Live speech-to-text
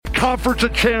Conference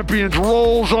of Champions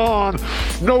rolls on.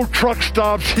 No truck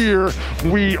stops here.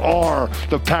 We are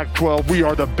the Pac-12. We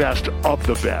are the best of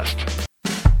the best.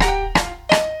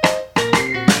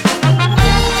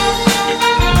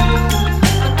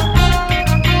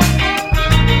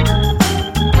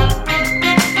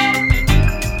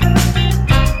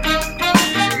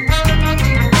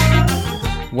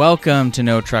 Welcome to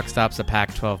No Truck Stops, a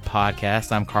Pac-12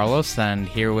 podcast. I'm Carlos, and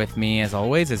here with me, as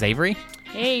always, is Avery.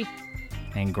 Hey.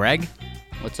 And Greg.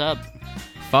 What's up?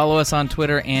 Follow us on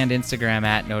Twitter and Instagram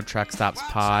at No Truck Stops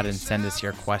Pod, and send us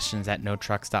your questions at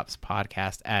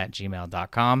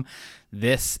notruckstopspodcast@gmail.com.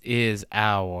 This is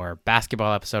our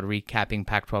basketball episode recapping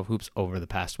Pac-12 hoops over the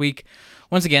past week.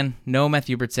 Once again, no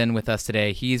Matthew Hubertson with us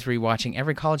today. He's rewatching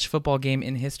every college football game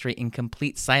in history in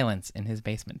complete silence in his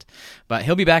basement. But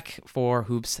he'll be back for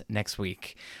hoops next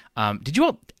week. Did you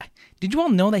all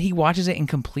know that he watches it in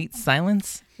complete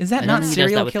silence? Is that not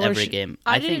serial killer? Every game.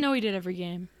 I didn't know he did every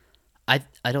game. I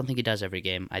don't think he does every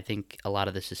game. I think a lot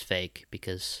of this is fake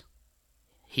because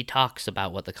he talks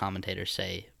about what the commentators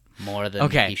say more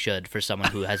than he should for someone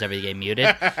who has every game muted.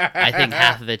 I think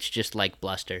half of it's just like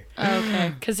bluster.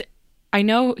 Okay, because I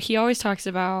know he always talks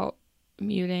about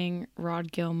muting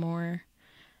Rod Gilmore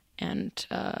and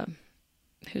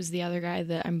who's the other guy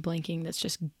that I'm blanking that's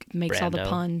just makes Brando. all the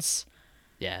puns.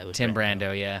 Yeah, it was Tim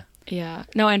Brando, yeah. Yeah.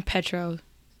 No, and Petro.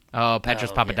 Oh,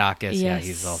 Petros Papadakis. Yeah. Yeah, Yes.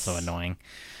 he's also annoying.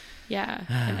 Yeah.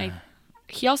 And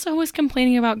he also was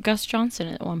complaining about Gus Johnson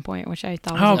at one point, which I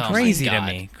thought was Crazy my to God.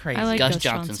 me. Crazy. I like Gus Gus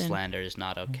Johnson Johnson. slander is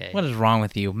not okay. What is wrong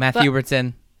with you? Matthew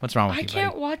Hubertson, what's wrong with you, buddy?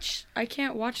 I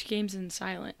can't watch games in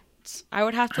silence. I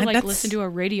would have to That's- listen to a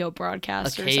radio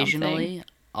broadcast or Occasionally, something.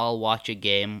 I'll watch a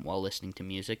game while listening to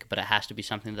music, but it has to be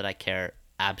something that I care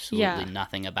absolutely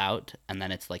nothing about, and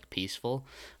then it's like peaceful.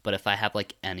 But if I have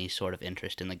like any sort of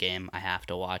interest in the game, I have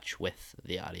to watch with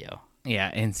the audio.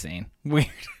 Yeah, insane. Weird.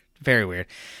 Very weird.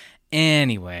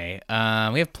 Anyway,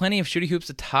 we have plenty of shooty hoops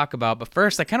to talk about, but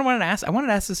first, I wanted to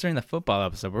ask this during the football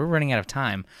episode. We're running out of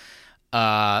time.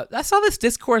 I saw this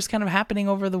discourse kind of happening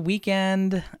over the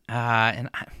weekend, and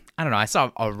I don't know. I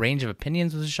saw a range of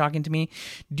opinions, which was shocking to me.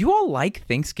 Do you all like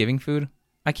Thanksgiving food?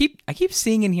 I keep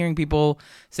seeing and hearing people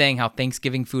saying how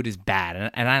Thanksgiving food is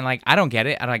bad, and I'm like, I don't get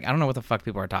it. I don't know what the fuck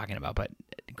people are talking about. But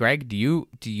Greg, do you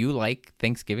like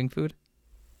Thanksgiving food?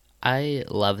 I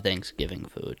love Thanksgiving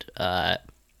food,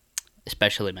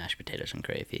 especially mashed potatoes and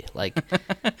gravy. Like,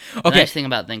 the nice thing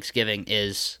about Thanksgiving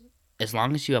is, as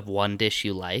long as you have one dish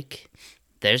you like,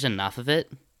 there's enough of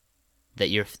it that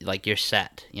you're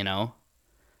set. You know,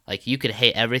 like you could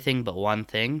hate everything but one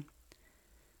thing,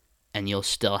 and you'll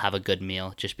still have a good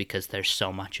meal just because there's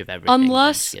so much of everything.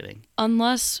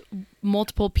 Unless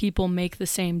multiple people make the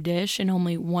same dish and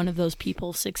only one of those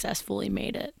people successfully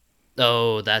made it.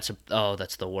 Oh, that's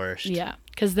the worst. Yeah,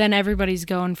 because then everybody's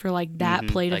going for like that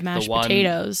plate of mashed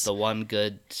potatoes. The one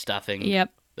good stuffing. Yep.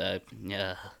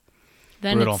 Yeah.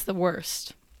 Then Brutal. it's the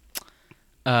worst.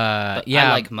 But yeah.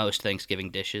 I like most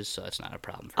Thanksgiving dishes, so it's not a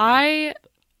problem for me.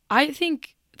 I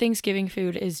think Thanksgiving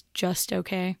food is just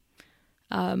okay.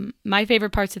 My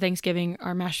favorite parts of Thanksgiving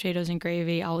are mashed potatoes and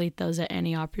gravy. I'll eat those at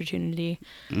any opportunity.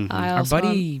 Our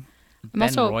buddy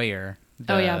Ben Royer.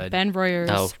 Ben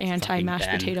Royer's anti-mashed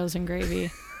Ben. potatoes and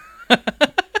gravy.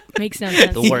 Makes no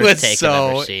sense. The worst take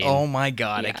I've ever seen. Oh my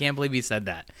God, Yeah. I can't believe he said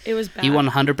that. It was bad. He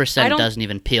 100% I don't- doesn't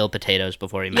even peel potatoes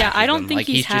before he mashes them. Yeah, I don't think Like,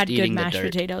 he's had just good eating the mashed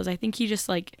dirt. potatoes. I think he just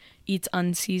like eats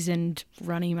unseasoned,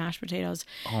 runny mashed potatoes.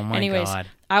 Oh my Anyways, God.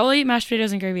 I will eat mashed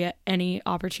potatoes and gravy at any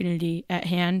opportunity at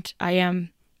hand. I am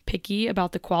picky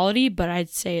about the quality, but I'd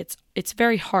say it's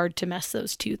very hard to mess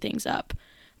those two things up.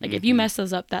 Like if you mess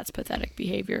those up, that's pathetic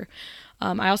behavior.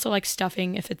 I also like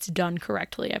stuffing if it's done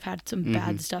correctly. I've had some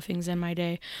bad stuffings in my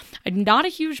day. I'm not a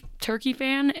huge turkey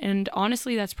fan, and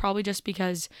honestly, that's probably just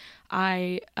because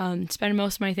I spend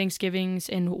most of my Thanksgivings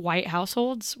in white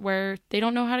households where they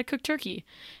don't know how to cook turkey.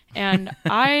 And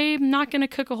I'm not going to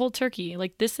cook a whole turkey.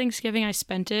 Like this Thanksgiving, I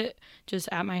spent it just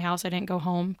at my house. I didn't go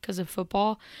home because of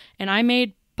football. And I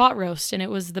made pot roast, and it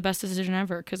was the best decision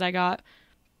ever because I got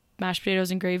mashed potatoes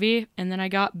and gravy, and then I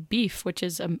got beef, which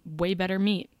is a way better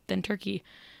meat than turkey,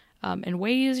 and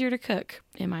way easier to cook,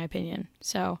 in my opinion.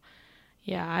 So,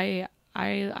 yeah,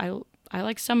 I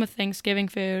like some of Thanksgiving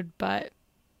food, but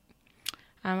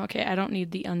I'm okay. I don't need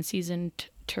the unseasoned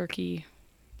turkey.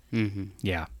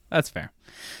 Yeah, that's fair.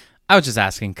 I was just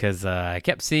asking because I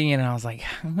kept seeing it, and I was like,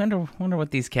 I wonder what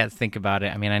these cats think about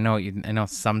it. I mean, I know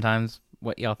sometimes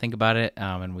what y'all think about it,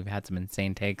 and we've had some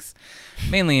insane takes,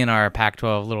 mainly in our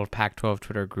little Pac-12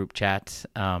 Twitter group chat,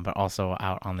 but also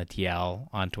out on the TL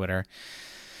on Twitter.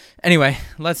 Anyway,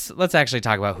 let's actually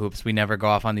talk about hoops. We never go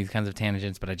off on these kinds of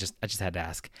tangents, but I just had to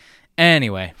ask.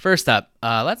 Anyway, first up,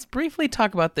 let's briefly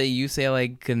talk about the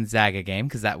UCLA Gonzaga game,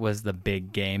 because that was the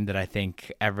big game that I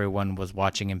think everyone was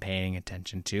watching and paying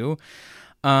attention to.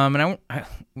 And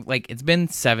it's been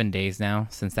 7 days now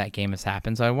since that game has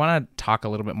happened, so I want to talk a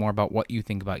little bit more about what you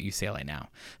think about UCLA now.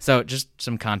 So just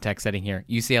some context setting here.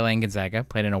 UCLA and Gonzaga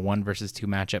played in a 1 versus 2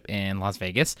 matchup in Las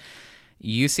Vegas.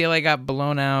 UCLA got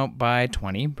blown out by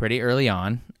 20 pretty early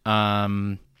on.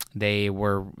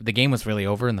 The game was really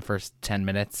over in the first 10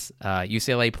 minutes.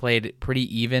 UCLA played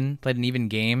an even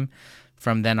game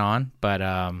from then on,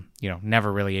 but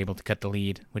never really able to cut the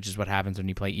lead, which is what happens when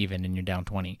you play even and you're down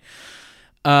 20.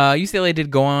 UCLA did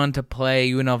go on to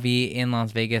play UNLV in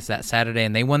Las Vegas that Saturday,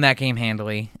 and they won that game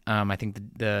handily. I think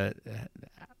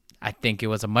I think it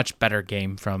was a much better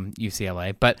game from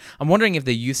UCLA, but I'm wondering if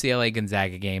the UCLA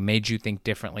Gonzaga game made you think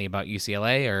differently about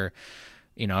UCLA, or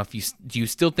do you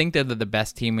still think they're the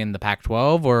best team in the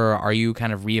Pac-12, or are you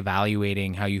kind of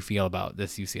reevaluating how you feel about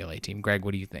this UCLA team? Greg,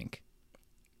 what do you think?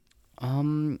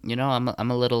 I'm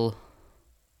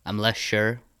less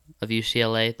sure of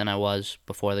UCLA than I was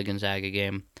before the Gonzaga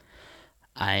game.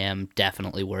 I am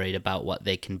definitely worried about what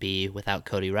they can be without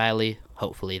Cody Riley.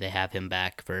 Hopefully they have him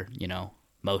back for,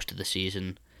 most of the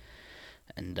season.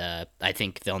 And I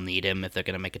think they'll need him if they're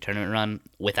going to make a tournament run.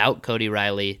 Without Cody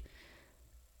Riley,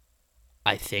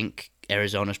 I think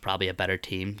Arizona's probably a better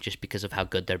team just because of how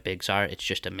good their bigs are. It's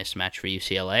just a mismatch for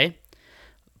UCLA.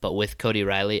 But with Cody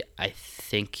Riley, I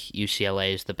think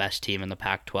UCLA is the best team in the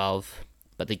Pac-12.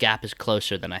 But the gap is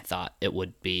closer than I thought it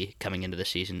would be coming into the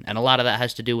season. And a lot of that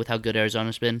has to do with how good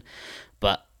Arizona's been.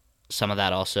 But some of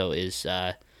that also is,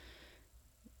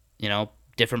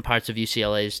 different parts of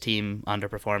UCLA's team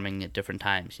underperforming at different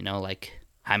times. Like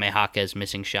Jaime Jaquez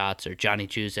missing shots, or Johnny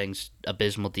Juzang's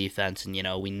abysmal defense. And,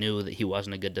 we knew that he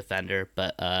wasn't a good defender.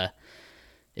 But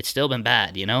it's still been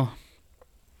bad,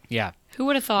 Yeah. Who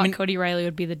would have thought Cody Riley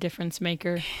would be the difference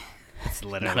maker? It's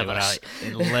literally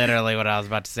what I was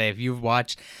about to say. If you've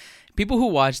watched, people who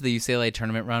watch the UCLA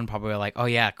tournament run probably are like, oh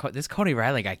yeah, this Cody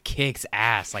Riley guy kicks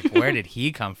ass. Like, where did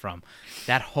he come from?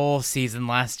 That whole season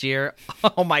last year,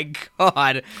 oh my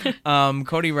God.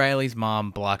 Cody Riley's mom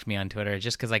blocked me on Twitter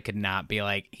just because I could not be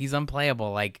like, he's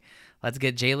unplayable. Like, let's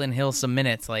get Jalen Hill some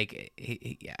minutes. Like,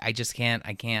 I just can't.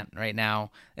 I can't right now.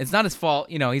 It's not his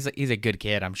fault. He's a good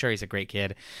kid. I'm sure he's a great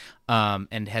kid,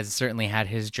 and has certainly had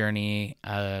his journey.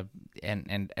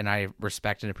 And I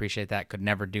respect and appreciate that. Could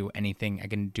never do anything. I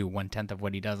can do 1/10 of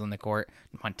what he does on the court.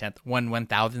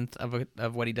 1/1000th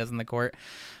of what he does on the court.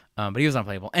 But he was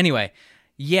unplayable. Anyway.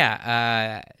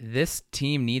 Yeah, this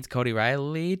team needs Cody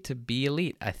Riley to be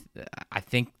elite. I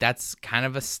think that's kind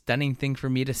of a stunning thing for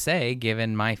me to say,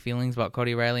 given my feelings about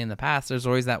Cody Riley in the past. There's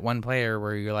always that one player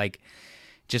where you're like,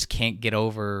 just can't get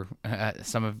over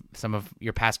some of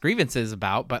your past grievances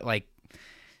about. But like,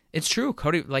 it's true.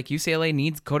 UCLA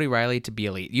needs Cody Riley to be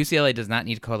elite. UCLA does not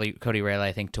need Cody Riley,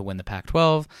 I think, to win the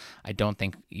Pac-12. I don't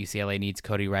think UCLA needs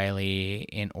Cody Riley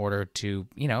in order to,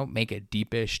 make a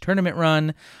deepish tournament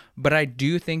run. But I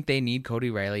do think they need Cody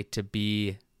Riley to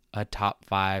be a top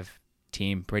 5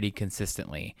 team pretty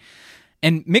consistently.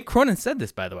 And Mick Cronin said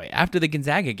this, by the way, after the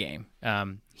Gonzaga game.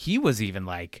 He was even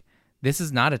like, this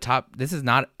is not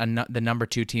the number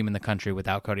 2 team in the country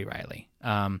without Cody Riley.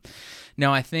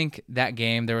 Now, I think that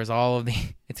game, there was all of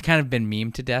it's kind of been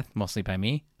memed to death, mostly by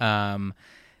me, that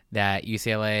some of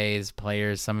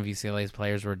UCLA's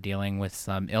players were dealing with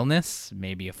some illness,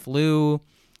 maybe a flu,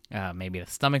 maybe a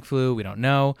stomach flu, we don't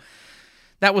know.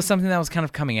 That was something that was kind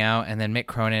of coming out, and then Mick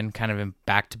Cronin kind of in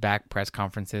back-to-back press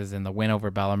conferences, and the win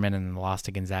over Bellarmine and the loss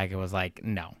to Gonzaga was like,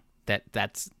 no.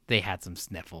 They had some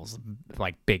sniffles,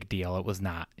 like big deal. It was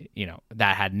not,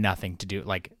 that had nothing to do.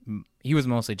 Like, he was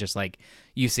mostly just like,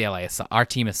 UCLA, our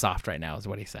team is soft right now, is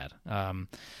what he said.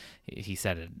 He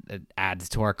said it adds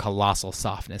to our colossal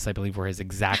softness, I believe were his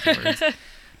exact words.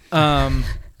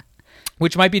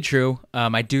 Which might be true.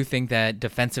 I do think that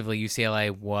defensively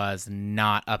UCLA was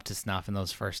not up to snuff in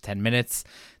those first 10 minutes.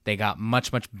 They got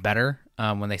much, much better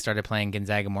when they started playing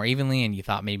Gonzaga more evenly, and you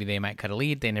thought maybe they might cut a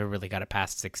lead. They never really got it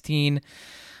past 16.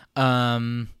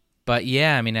 But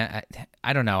yeah, I mean,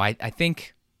 I don't know. I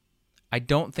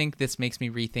don't think this makes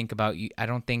me rethink about you. I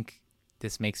don't think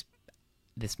this makes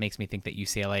me think that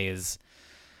UCLA is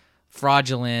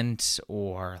fraudulent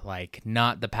or like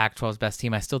not the Pac-12's best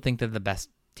team. I still think they're the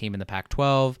best team in the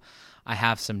Pac-12. I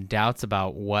have some doubts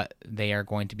about what they are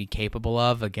going to be capable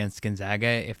of against Gonzaga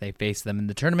if they face them in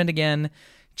the tournament again.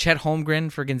 Chet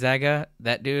Holmgren for Gonzaga,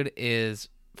 that dude is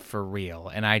for real.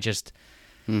 And I just,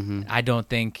 I don't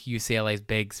think UCLA's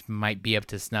bigs might be up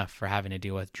to snuff for having to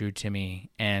deal with Drew Timme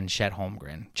and Chet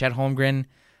Holmgren. Chet Holmgren,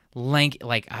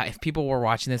 if people were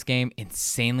watching this game,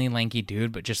 insanely lanky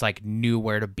dude, but just like knew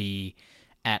where to be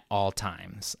at all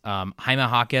times. Jaime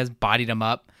Jaquez bodied him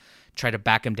up, tried to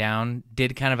back him down,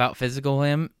 did kind of out physical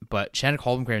him, but Chet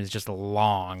Holmgren is just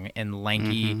long and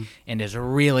lanky and is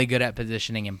really good at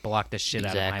positioning and blocked the shit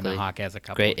out of Jaime Jaquez a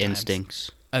couple Great of times.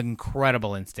 instincts.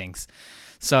 Incredible instincts.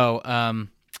 So,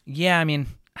 yeah, I mean,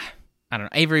 I don't know.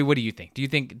 Avery, what do you think? Do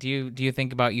you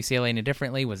think about UCLA any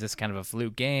differently? Was this kind of a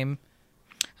fluke game?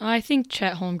 I think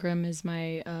Chet Holmgren is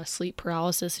my sleep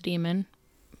paralysis demon.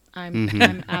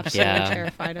 I'm absolutely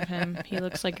terrified of him. He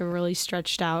looks like a really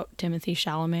stretched out Timothy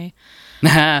Chalamet.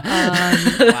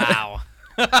 Wow.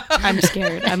 I'm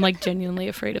scared. I'm like genuinely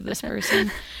afraid of this person.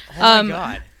 Oh my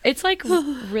God. It's like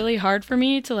really hard for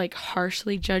me to like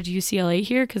harshly judge UCLA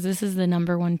here because this is the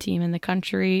number 1 team in the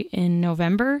country in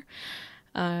November.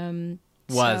 They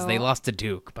lost to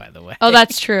Duke, by the way. Oh,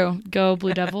 that's true. Go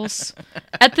Blue Devils.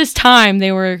 At this time,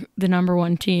 they were the number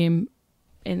 1 team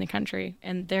in the country,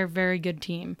 and they're a very good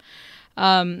team.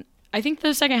 I think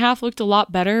the second half looked a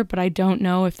lot better, but I don't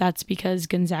know if that's because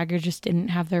Gonzaga just didn't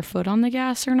have their foot on the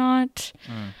gas or not.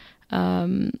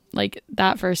 Like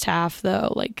that first half,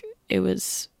 though, like it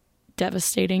was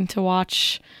devastating to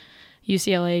watch.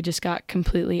 UCLA just got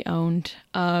completely owned.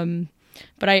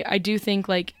 But I do think,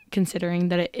 like, considering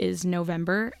that it is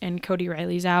November and Cody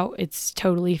Riley's out, it's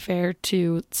totally fair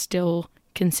to still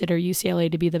consider UCLA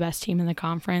to be the best team in the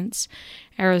conference.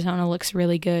 Arizona looks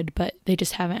really good, but they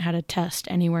just haven't had a test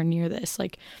anywhere near this.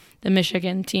 Like, the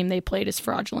Michigan team they played is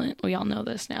fraudulent. We all know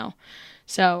this now.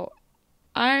 So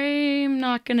I'm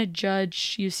not going to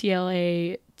judge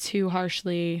UCLA too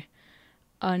harshly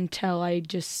until I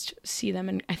just see them.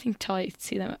 And I think until I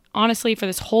see them, honestly, for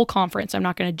this whole conference, I'm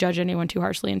not going to judge anyone too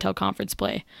harshly until conference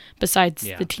play. Besides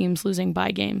the teams losing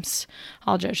bye games,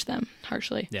 I'll judge them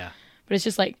harshly. Yeah. But it's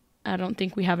just like, I don't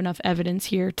think we have enough evidence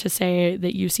here to say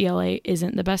that UCLA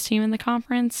isn't the best team in the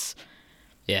conference.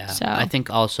 Yeah, So. I think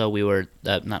also UCLA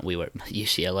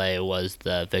was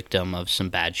the victim of some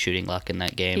bad shooting luck in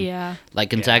that game. Yeah. Like,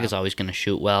 Gonzaga's always going to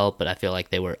shoot well, but I feel like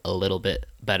they were a little bit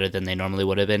better than they normally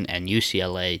would have been, and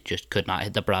UCLA just could not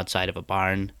hit the broadside of a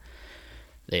barn.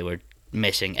 They were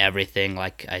missing everything.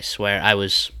 Like, I swear, I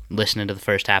was listening to the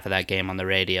first half of that game on the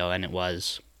radio, and it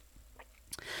was...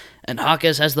 And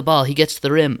Jaquez has the ball. He gets to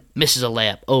the rim, misses a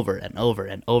layup over and over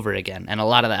and over again. And a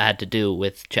lot of that had to do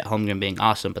with Chet Holmgren being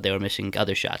awesome, but they were missing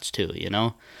other shots too, you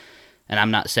know? And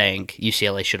I'm not saying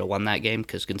UCLA should have won that game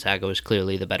because Gonzaga was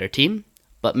clearly the better team,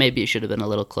 but maybe it should have been a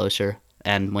little closer.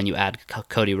 And when you add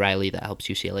Cody Riley, that helps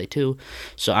UCLA too.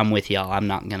 So I'm with y'all. I'm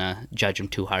not going to judge him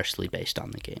too harshly based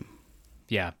on the game.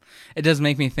 Yeah. It does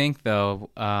make me think, though,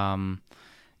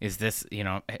 is this,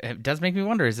 it does make me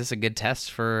wonder, is this a good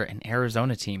test for an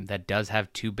Arizona team that does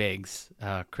have 2 bigs,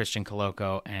 Christian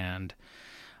Coloco and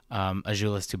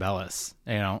Azuolas Tubelis?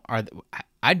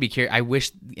 I'd be curious. I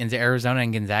wish Arizona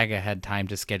and Gonzaga had time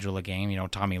to schedule a game.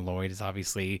 Tommy Lloyd is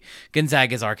obviously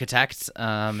Gonzaga's architect,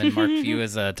 and Mark Few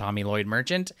is a Tommy Lloyd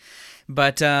merchant.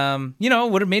 But,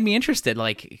 would have made me interested.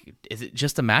 Like, is it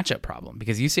just a matchup problem?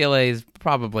 Because UCLA is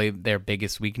probably their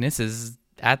biggest weakness is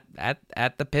at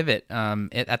the pivot,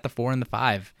 at the 4 and the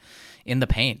 5 in the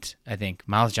paint. I think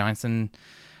Miles Johnson,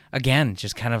 again,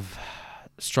 just kind of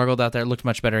struggled out there. Looked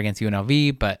much better against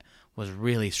UNLV, but was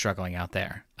really struggling out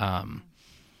there.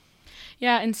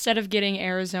 Yeah, instead of getting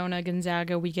Arizona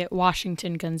Gonzaga, we get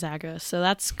Washington Gonzaga. So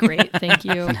that's great. Thank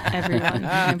you, everyone.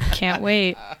 I can't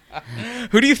wait.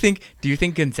 Who do you think? Do you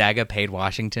think Gonzaga paid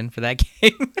Washington for that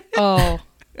game? Oh.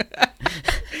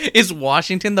 Is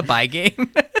Washington the bye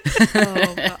game?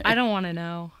 I don't want to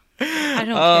know. I don't care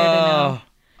to know.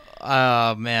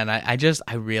 Oh man, I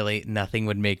really nothing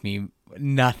would make me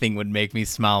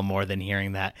smile more than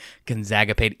hearing that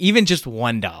Gonzaga paid even just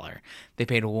 $1. They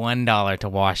paid $1 to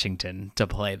Washington to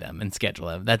play them and schedule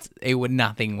them.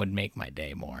 Nothing would make my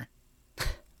day more.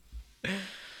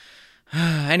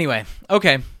 Anyway,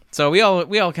 okay. So we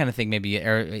all kind of think maybe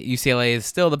UCLA is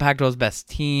still the Pac-12's best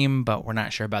team, but we're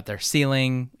not sure about their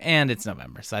ceiling, and it's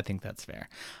November, so I think that's fair.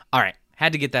 All right,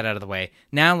 had to get that out of the way.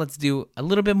 Now let's do a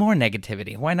little bit more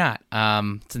negativity. Why not?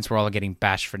 Since we're all getting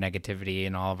bashed for negativity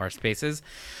in all of our spaces,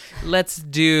 let's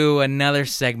do another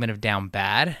segment of Down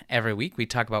Bad. Every week we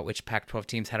talk about which Pac-12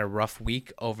 teams had a rough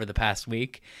week over the past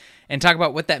week, and talk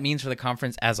about what that means for the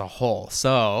conference as a whole.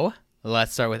 So...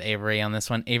 let's start with Avery on this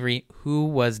one. Avery, who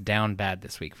was down bad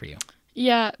this week for you?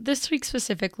 Yeah, this week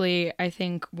specifically, I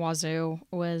think Wazoo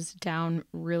was down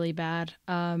really bad.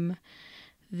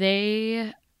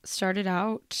 They started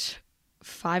out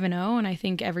 5-0, and I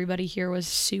think everybody here was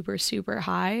super, super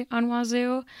high on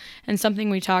Wazoo. And something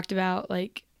we talked about,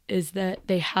 like, is that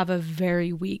they have a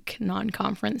very weak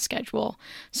non-conference schedule.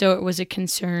 So it was a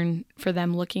concern for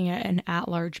them looking at an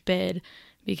at-large bid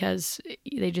because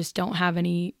they just don't have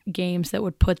any games that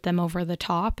would put them over the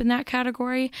top in that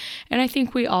category. And I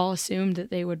think we all assumed that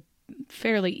they would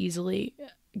fairly easily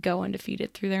go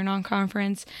undefeated through their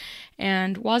non-conference.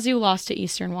 And Wazoo lost to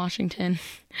Eastern Washington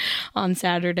on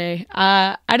Saturday.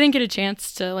 I didn't get a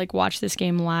chance to like watch this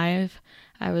game live.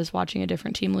 I was watching a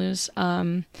different team lose.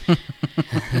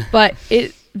 But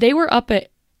they were up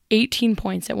at 18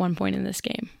 points at one point in this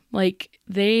game. Like,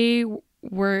 they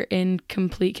were in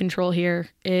complete control here.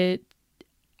 It's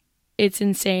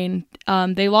insane.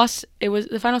 They lost.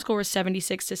 The final score was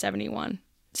 76-71.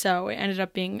 So it ended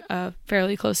up being a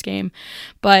fairly close game,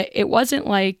 but it wasn't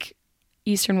like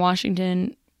Eastern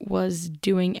Washington was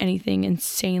doing anything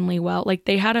insanely well. Like,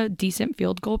 they had a decent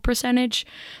field goal percentage,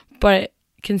 but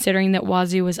considering that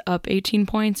Wazoo was up 18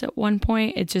 points at one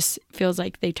point, it just feels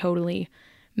like they totally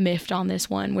miffed on this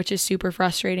one, which is super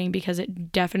frustrating because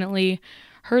it definitely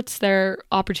hurts their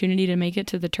opportunity to make it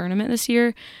to the tournament this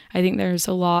year. I think there's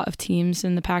a lot of teams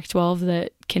in the Pac-12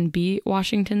 that can beat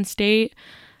Washington State.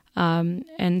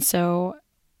 And so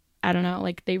I don't know,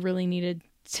 like, they really needed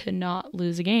to not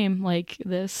lose a game like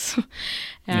this.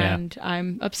 And yeah.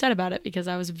 I'm upset about it because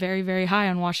I was very, very high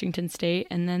on Washington State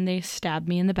and then they stabbed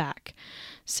me in the back.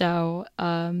 So,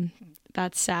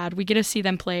 that's sad. We get to see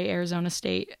them play Arizona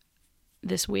State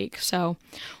this week. So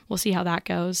we'll see how that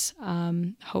goes.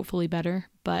 Hopefully better,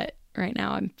 but right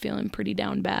now I'm feeling pretty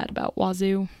down bad about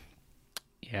Wazoo.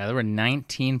 Yeah, there were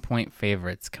 19-point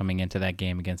favorites coming into that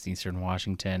game against Eastern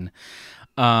Washington.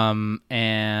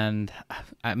 And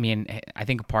I mean, I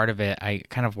think a part of it, I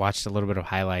kind of watched a little bit of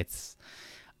highlights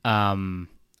on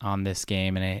this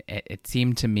game, and it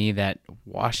seemed to me that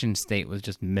Washington State was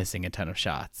just missing a ton of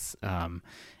shots.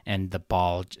 And the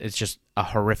ball, it's just a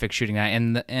horrific shooting night.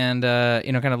 And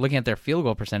kind of looking at their field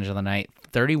goal percentage of the night,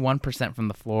 31% from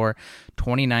the floor,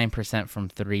 29% from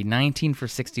three, 19 for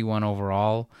 61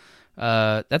 overall.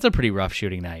 That's a pretty rough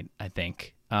shooting night, I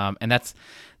think. And it's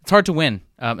hard to win,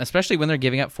 especially when they're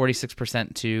giving up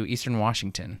 46% to Eastern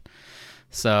Washington.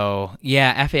 So,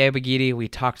 yeah, F.A. Abogidi, we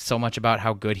talked so much about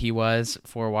how good he was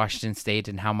for Washington State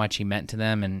and how much he meant to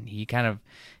them, and he had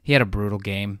a brutal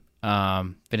game.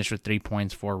 Finished with 3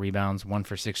 points, 4 rebounds, 1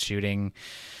 for 6 shooting.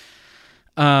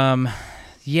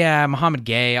 Yeah, Muhammad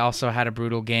Gay also had a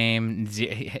brutal game.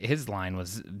 His line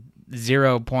was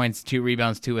 0 points, 2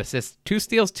 rebounds, 2 assists, 2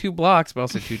 steals, 2 blocks, but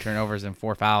also 2 turnovers and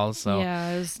 4 fouls. So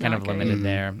yeah, it was kind of limited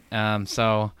there.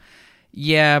 So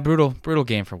yeah, brutal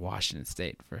game for Washington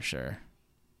State for sure.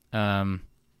 I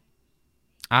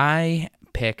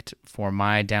picked for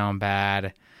my down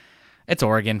bad. It's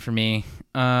Oregon for me.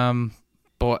 Oregon's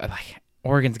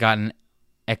gotten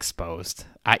exposed.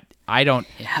 I don't.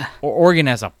 Yeah. Oregon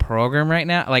as a program right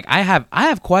now, like I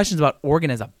have questions about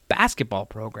Oregon as a basketball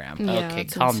program. Yeah, okay,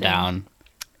 calm down.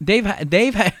 They've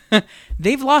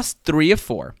lost 3 of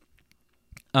 4.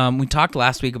 We talked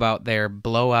last week about their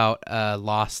blowout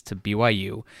loss to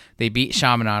BYU. They beat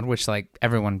Chaminade, which like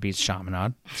everyone beats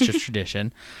Chaminade. It's just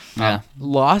tradition. Yeah.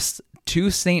 Lost to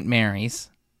St. Mary's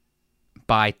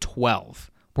by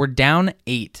 12. We're down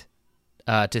 8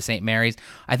 to St. Mary's.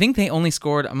 I think they only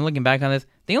scored. I'm looking back on this.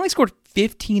 They only scored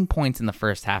 15 points in the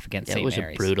first half against St. Mary's. It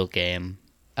was a brutal game.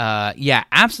 Yeah,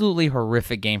 absolutely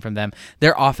horrific game from them.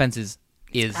 Their offense is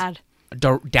bad.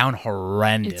 Down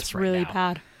horrendous. It's right really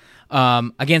now.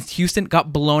 bad. Against Houston,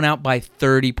 got blown out by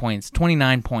 30 points,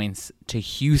 29 points to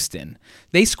Houston.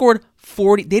 They scored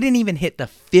 40. They didn't even hit the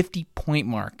 50-point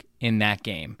mark in that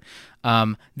game.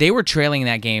 They were trailing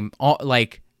that game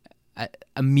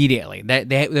immediately.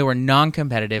 They were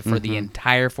non-competitive for the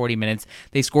entire 40 minutes.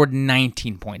 They scored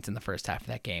 19 points in the first half of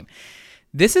that game.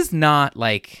 This is not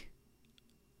like,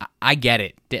 I get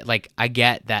it. Like, I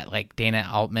get that like Dana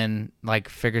Altman like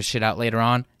figures shit out later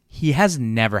on. He has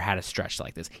never had a stretch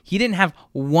like this. He didn't have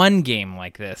one game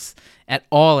like this at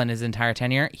all in his entire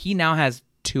tenure. He now has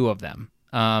 2 of them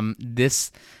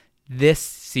this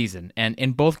season, and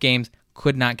in both games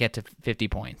could not get to 50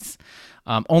 points.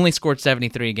 Only scored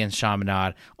 73 against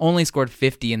Chaminade. Only scored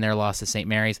 50 in their loss to St.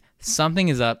 Mary's. Something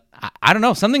is up. I don't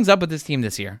know. Something's up with this team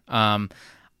this year.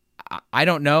 I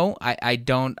don't know. I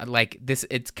don't like this.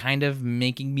 It's kind of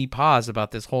making me pause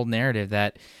about this whole narrative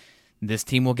that this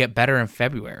team will get better in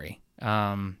February.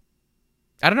 I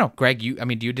don't know, Greg.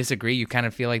 Do you disagree? You kind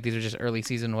of feel like these are just early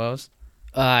season woes?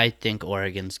 I think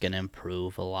Oregon's going to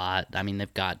improve a lot. I mean,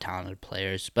 they've got talented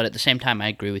players, but at the same time, I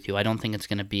agree with you. I don't think it's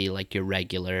going to be like your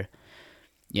regular,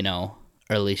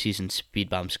 early season speed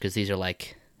bumps because these are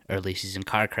like early season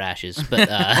car crashes. But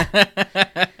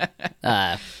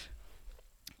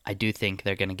I do think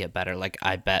they're going to get better. Like,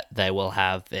 I bet they will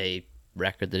have a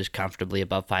record that is comfortably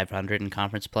above 500 in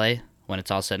conference play when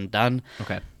it's all said and done.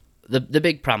 Okay. The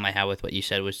big problem I had with what you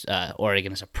said was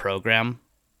Oregon as a program.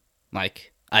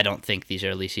 Like, I don't think these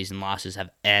early season losses have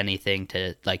anything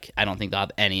to, like, I don't think they'll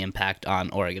have any impact on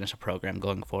Oregon as a program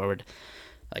going forward.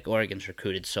 Like, Oregon's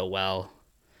recruited so well.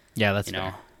 Yeah, that's you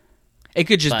know. It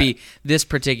could just be this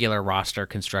particular roster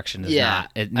construction is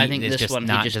not. I think it's this just one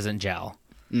not doesn't gel.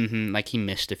 Like, he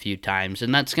missed a few times,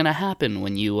 and that's going to happen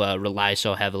when you rely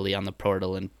so heavily on the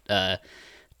portal and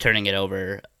turning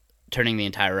the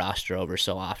entire roster over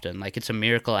so often. Like, it's a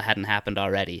miracle it hadn't happened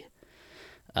already.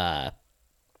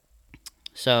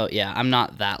 So, yeah, I'm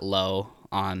not that low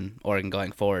on Oregon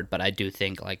going forward, but I do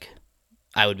think, like,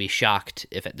 I would be shocked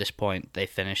if at this point they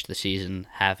finished the season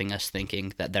having us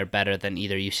thinking that they're better than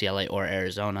either UCLA or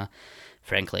Arizona.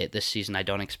 Frankly, at this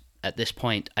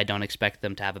point, I don't expect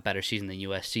them to have a better season than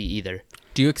USC either.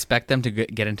 Do you expect them to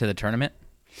get into the tournament?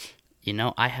 You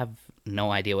know, I have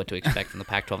no idea what to expect from the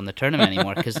Pac-12 in the tournament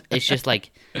anymore because it's just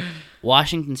like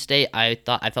Washington State. I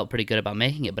felt pretty good about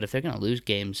making it, but if they're going to lose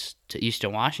games to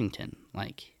Eastern Washington,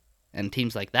 like, and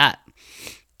teams like that,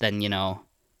 then, you know,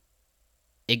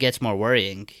 it gets more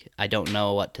worrying. I don't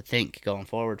know what to think going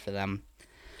forward for them.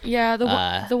 Yeah,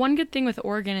 the one good thing with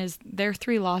Oregon is their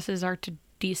 3 losses are to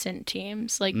decent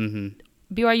teams. Like,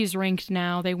 BYU's ranked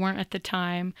now. They weren't at the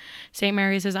time. St.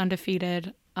 Mary's is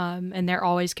undefeated, and they're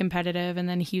always competitive. And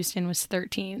then Houston was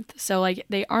 13th. So, like,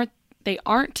 they aren't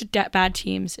bad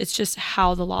teams. It's just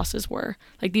how the losses were.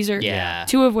 Like, these are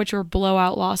 2 of which were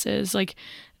blowout losses. Like,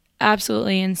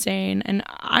 absolutely insane. And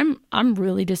I'm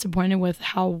really disappointed with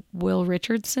how Will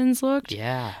Richardson's looked.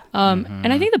 Yeah.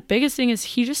 And I think the biggest thing is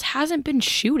he just hasn't been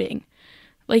shooting.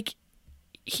 Like,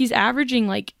 he's averaging,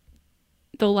 like,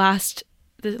 the last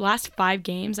 5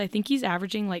 games, I think he's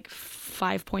averaging like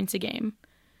 5 points a game.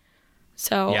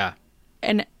 So yeah.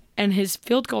 And his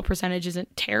field goal percentage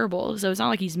isn't terrible. So it's not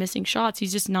like he's missing shots.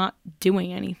 He's just not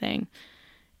doing anything.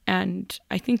 And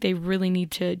I think they really need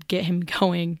to get him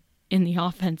going in the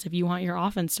offense. If you want your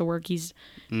offense to work, he's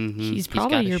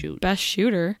probably your best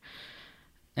shooter.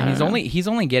 And he's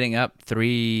only getting up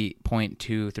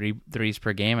 3.2 threes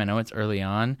per game. I know it's early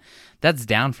on. That's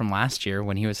down from last year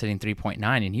when he was hitting 3.9,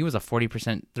 and he was a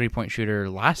 40% 3-point shooter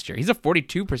last year. He's a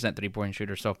 42% 3-point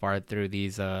shooter so far through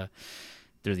these 5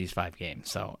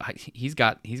 games. So he's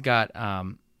got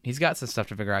some stuff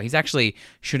to figure out. He's actually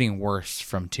shooting worse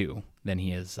from 2 than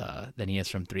he is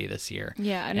from 3 this year.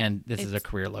 Yeah, and this is a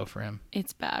career low for him.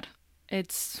 It's bad.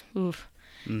 It's oof.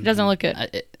 It doesn't look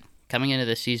good. Coming into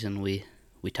this season, we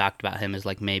talked about him as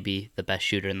like maybe the best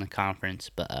shooter in the conference,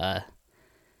 but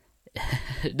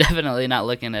definitely not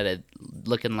looking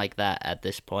like that at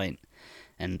this point.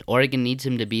 And Oregon needs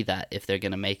him to be that if they're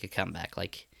going to make a comeback.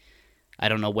 Like, I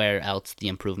don't know where else the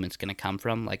improvement's going to come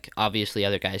from. Like, obviously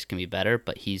other guys can be better,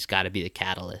 but he's got to be the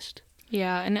catalyst.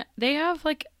 Yeah, and they have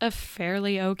like a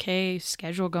fairly okay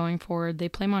schedule going forward. They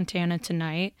play Montana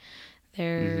tonight.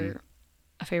 They're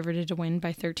favorited to win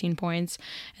by 13 points.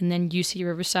 And then UC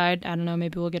Riverside, I don't know,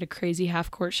 maybe we'll get a crazy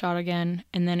half-court shot again.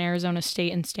 And then Arizona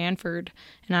State and Stanford.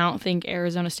 And I don't think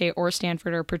Arizona State or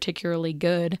Stanford are particularly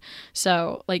good.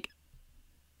 So, like,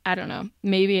 I don't know.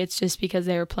 Maybe it's just because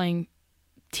they were playing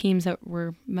teams that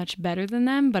were much better than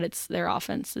them, but their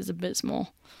offense is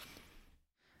abysmal.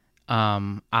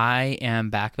 I am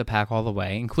back the pack all the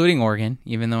way, including Oregon,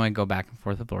 even though I go back and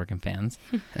forth with Oregon fans.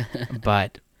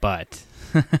 But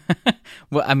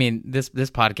well, I mean, this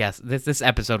podcast, this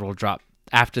episode will drop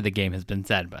after the game has been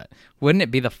said, but wouldn't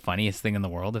it be the funniest thing in the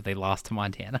world if they lost to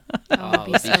Montana? Oh,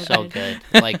 it'd be so good.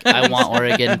 Like, I want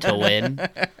Oregon to win.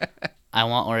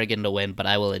 But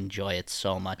I will enjoy it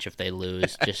so much if they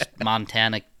lose. Just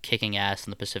Montana kicking ass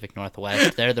in the Pacific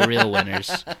Northwest. They're the real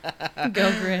winners.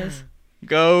 Go Grizz.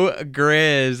 Go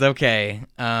Grizz. Okay.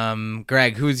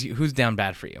 Greg, who's down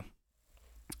bad for you?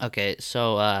 Okay,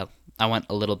 so I went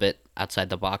a little bit outside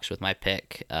the box with my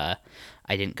pick. I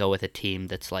didn't go with a team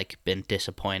that's like been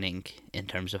disappointing in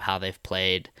terms of how they've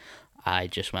played. I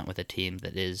just went with a team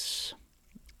that is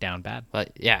down bad.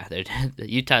 But yeah,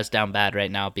 Utah's down bad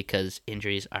right now because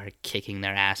injuries are kicking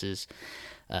their asses.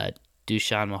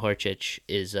 Dusan Mahorcic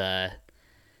is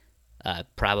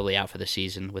probably out for the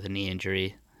season with a knee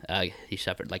injury. He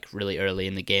suffered like really early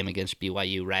in the game against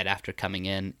BYU right after coming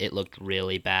in. It looked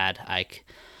really bad.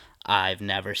 I've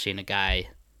never seen a guy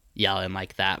yelling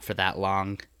like that for that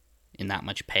long in that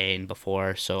much pain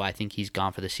before, so I think he's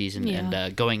gone for the season. Yeah.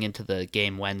 And going into the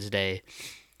game Wednesday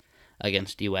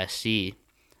against USC,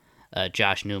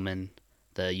 Josh Newman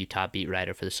the Utah beat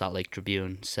writer for the Salt Lake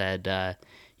Tribune, said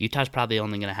Utah's probably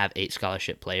only going to have 8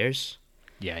 scholarship players.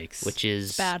 Yikes. Which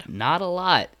is bad. Not a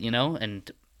lot,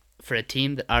 and for a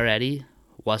team that already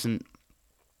wasn't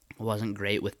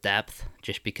great with depth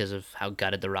just because of how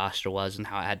gutted the roster was and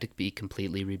how it had to be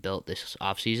completely rebuilt this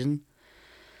offseason,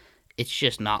 it's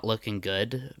just not looking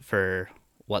good for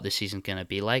what the season's going to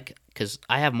be like, because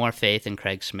I have more faith in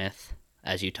Craig Smith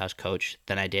as Utah's coach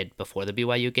than I did before the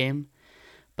BYU game,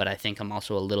 but I think I'm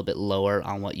also a little bit lower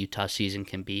on what Utah's season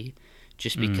can be,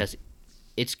 just because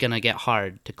it's going to get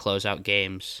hard to close out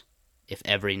games if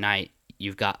every night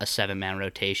you've got a 7-man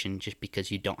rotation just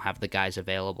because you don't have the guys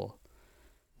available.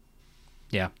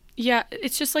 Yeah. Yeah,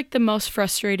 it's just like the most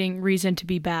frustrating reason to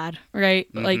be bad, right?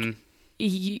 Like,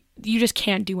 you just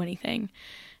can't do anything.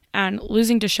 And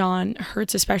losing Deshaun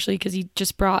hurts, especially because he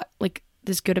just brought like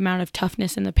this good amount of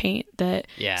toughness in the paint that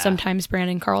sometimes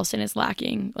Brandon Carlson is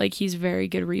lacking. Like, he's a very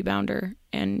good rebounder,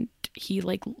 and he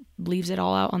like leaves it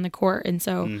all out on the court. And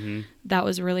so that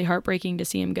was really heartbreaking to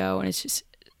see him go. And it's just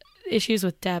issues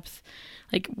with depth.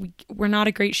 Like, we're not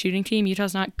a great shooting team.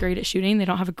 Utah's not great at shooting. They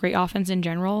don't have a great offense in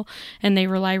general, and they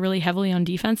rely really heavily on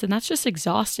defense, and that's just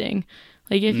exhausting.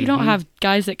 Like, if you don't have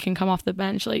guys that can come off the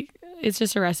bench, like, it's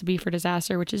just a recipe for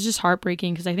disaster, which is just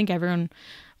heartbreaking because I think everyone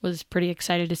was pretty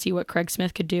excited to see what Craig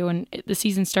Smith could do, and the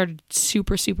season started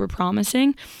super, super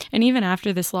promising. And even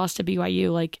after this loss to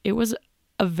BYU, like, it was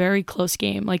a very close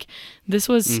game. Like, this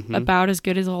was about as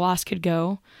good as a loss could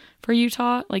go for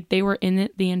Utah. Like, they were in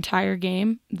it the entire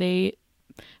game. They,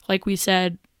 like we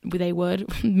said they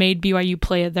would, made BYU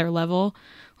play at their level.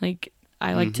 Like,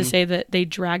 I like to say that they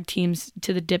drag teams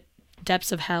to the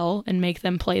depths of hell and make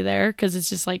them play there, because it's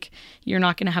just like, you're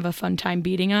not going to have a fun time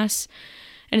beating us.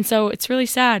 And so it's really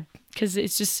sad because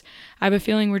it's just, I have a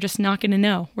feeling we're just not going to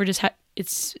know. We're just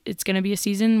it's going to be a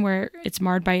season where it's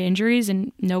marred by injuries,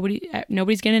 and nobody's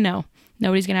going to know.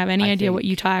 Nobody's going to have any idea what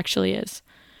Utah actually is.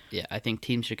 Yeah, I think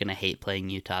teams are going to hate playing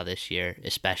Utah this year,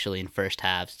 especially in first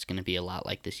halves. It's going to be a lot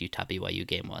like this Utah-BYU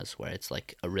game was, where it's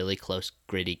like a really close,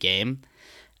 gritty game,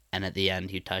 and at the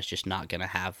end, Utah's just not going to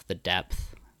have the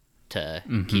depth to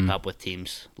keep up with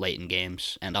teams late in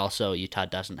games. And also, Utah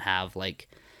doesn't have like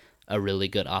a really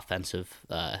good offensive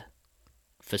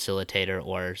facilitator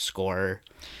or scorer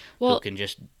who can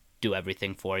just do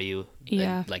everything for you.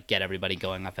 And, like, get everybody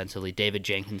going offensively. David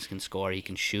Jenkins can score. He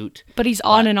can shoot. But he's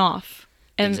on and off.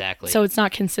 And exactly. So it's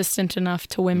not consistent enough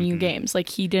to win you games. Like,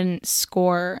 he didn't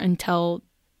score until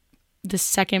the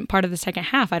second part of the second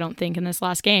half, I don't think, in this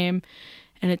last game.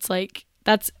 And it's like,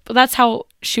 that's how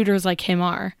shooters like him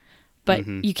are. But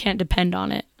you can't depend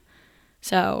on it.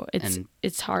 So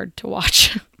it's hard to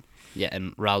watch. Yeah,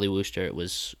 and Raleigh Wooster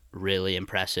was really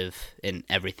impressive in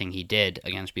everything he did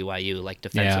against BYU. Like,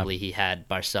 defensively, he had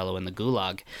Barcelo in the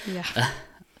gulag. Yeah.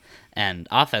 And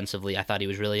offensively, I thought he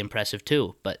was really impressive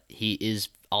too. But he is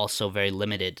also very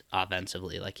limited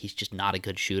offensively. Like, he's just not a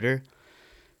good shooter.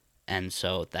 And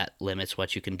so that limits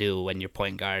what you can do when your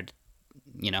point guard,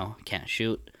 can't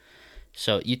shoot.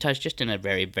 So Utah's just in a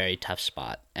very, very tough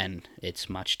spot, and it's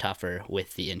much tougher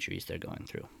with the injuries they're going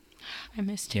through. I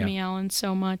miss Timmy Allen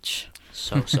so much.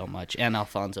 So much. And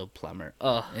Alfonso Plummer.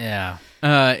 Oh. Yeah.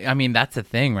 I mean, that's the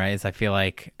thing, right? Is I feel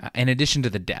like, in addition to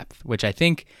the depth, which I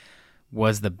think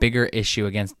was the bigger issue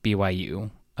against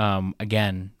BYU,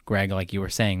 again, Greg, like you were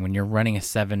saying, when you're running a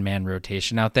 7-man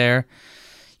rotation out there,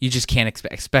 you just can't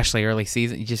expect, especially early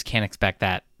season, you just can't expect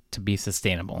that to be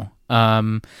sustainable.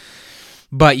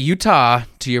 But Utah,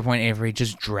 to your point, Avery,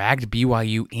 just dragged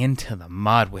BYU into the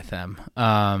mud with them.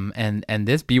 And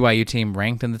this BYU team,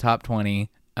 ranked in the top 20,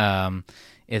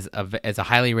 is a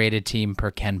highly rated team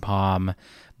per Ken Pom.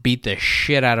 Beat the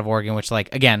shit out of Oregon, which,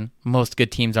 like, again, most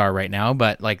good teams are right now,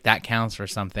 but like that counts for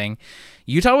something.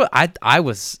 Utah, I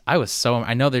was so,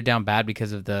 I know they're down bad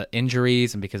because of the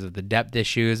injuries and because of the depth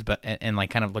issues, but and like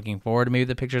kind of looking forward, maybe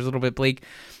the picture's a little bit bleak.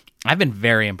 I've been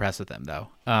very impressed with them though.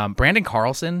 Brandon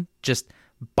Carlson just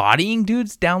bodying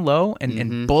dudes down low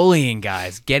and bullying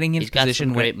guys, getting in position. He's got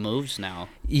some great moves now.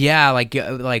 Yeah, like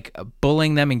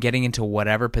bullying them and getting into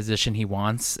whatever position he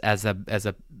wants as a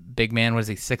big man. Was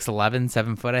he 6'11",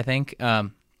 7 foot? I think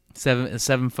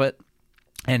 7 foot,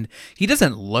 and he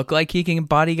doesn't look like he can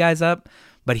body guys up,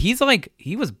 but he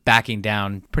was backing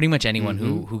down pretty much anyone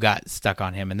who got stuck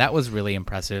on him, and that was really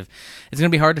impressive. It's gonna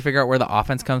be hard to figure out where the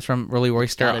offense comes from. Really,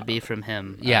 It's got to be from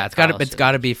him. Yeah, it's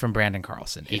got to be from Brandon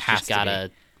Carlson. He's just got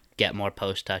to get more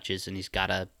post touches, and he's got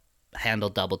to handle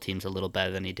double teams a little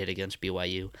better than he did against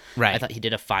BYU. Right. I thought he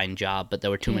did a fine job, but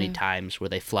there were too many times where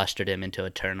they flustered him into a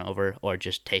turnover or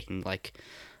just taking like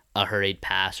a hurried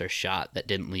pass or shot that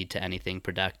didn't lead to anything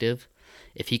productive.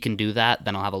 If he can do that,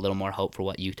 then I'll have a little more hope for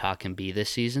what Utah can be this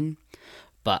season.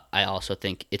 But I also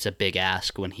think it's a big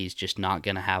ask when he's just not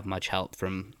going to have much help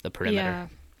from the perimeter. Yeah.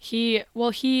 He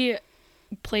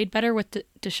played better with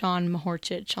Deshaun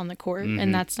Mahorcic on the court,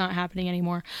 and that's not happening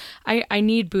anymore. I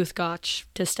need Booth-Gach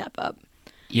to step up.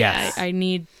 Yes. I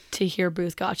need to hear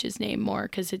Booth-Gach's name more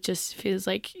because it just feels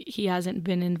like he hasn't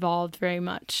been involved very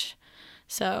much.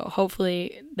 So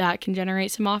hopefully that can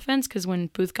generate some offense because when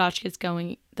Booth-Gach gets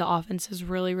going, the offense is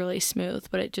really, really smooth,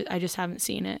 but I just haven't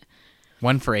seen it.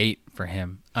 1 for 8 for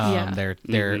him.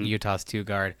 They're Utah's 2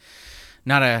 guard.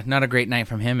 Not a great night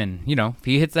from him, and if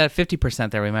he hits that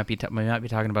 50% there, we might be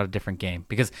talking about a different game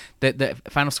because the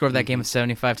final score of that game was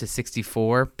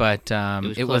 75-64, but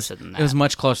it was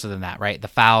much closer than that, right? The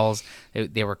fouls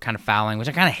they were kind of fouling, which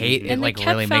I kind of hate. And it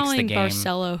really makes the game.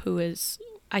 Barcelo, who is,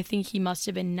 I think he must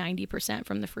have been 90%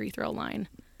 from the free throw line.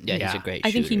 Yeah, he's a great shooter.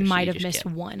 I think he might have missed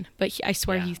one, but I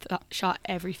swear he shot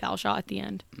every foul shot at the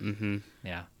end. Mm-hmm.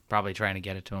 Yeah. Probably trying to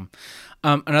get it to him.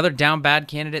 Another down bad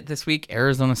candidate this week,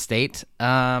 Arizona State.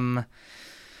 What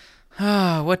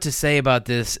to say about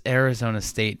this Arizona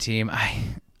State team?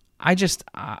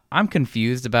 I'm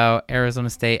confused about Arizona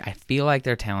State. I feel like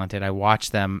they're talented. I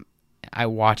watched them,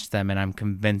 and I'm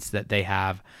convinced that they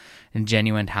have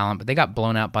genuine talent. But they got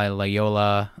blown out by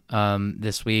Loyola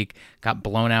this week. Got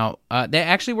blown out. They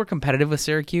actually were competitive with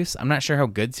Syracuse. I'm not sure how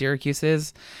good Syracuse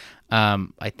is.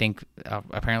 I think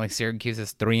apparently Syracuse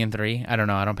is 3-3. I don't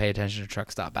know. I don't pay attention to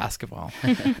truck stop basketball.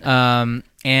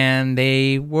 And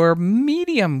they were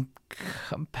medium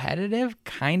competitive,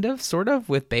 kind of, sort of,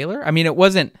 with Baylor. I mean, it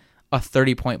wasn't a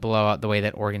 30-point blowout the way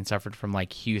that Oregon suffered from,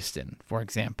 like, Houston, for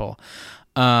example.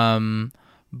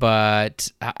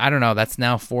 But I don't know. That's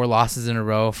now 4 losses in a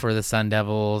row for the Sun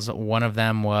Devils. One of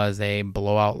them was a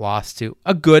blowout loss to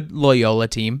a good Loyola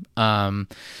team.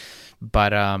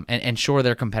 But and sure,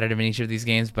 they're competitive in each of these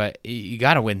games, but you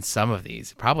got to win some of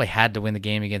these. Probably had to win the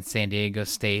game against San Diego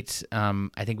State.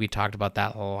 I think we talked about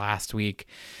that last week.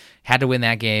 Had to win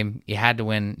that game. You had to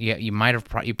win.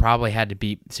 You probably had to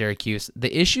beat Syracuse.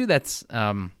 The issue that's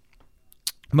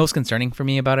most concerning for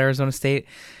me about Arizona State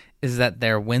is that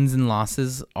their wins and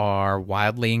losses are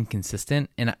wildly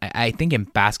inconsistent. And I think in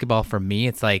basketball, for me,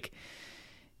 it's like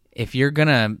if you're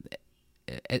gonna,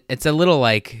 it's a little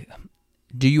like,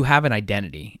 do you have an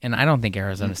identity? And I don't think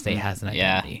Arizona State has an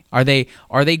identity. Yeah.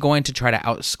 Are they going to try to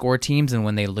outscore teams, and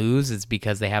when they lose, it's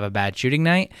because they have a bad shooting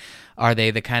night? Are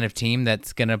they the kind of team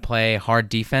that's going to play hard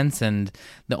defense, and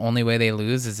the only way they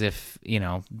lose is if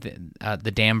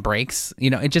the dam breaks?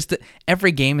 It just,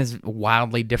 every game is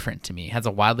wildly different to me. It has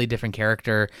a wildly different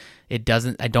character. I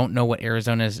don't know what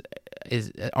Arizona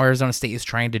State is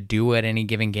trying to do at any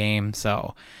given game.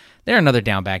 So they're another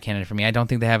down bad candidate for me. I don't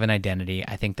think they have an identity.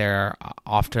 I think they're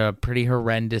off to a pretty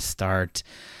horrendous start.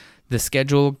 The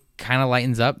schedule kind of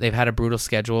lightens up. They've had a brutal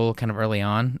schedule kind of early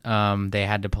on. They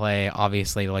had to play,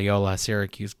 obviously, Loyola,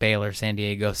 Syracuse, Baylor, San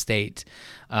Diego State,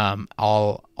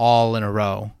 all in a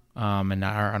row, and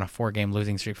are on a 4-game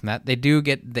losing streak from that. They do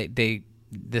get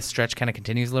this stretch kind of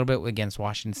continues a little bit against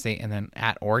Washington State and then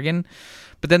at Oregon,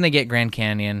 but then they get Grand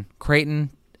Canyon, Creighton.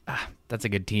 That's a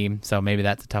good team, so maybe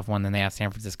that's a tough one. Then they have San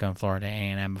Francisco and Florida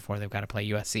A&M before they've got to play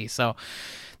USC. So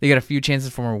they got a few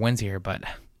chances for more wins here, but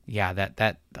yeah,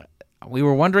 that we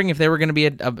were wondering if they were going to be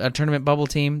a tournament bubble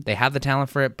team. They have the talent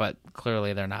for it, but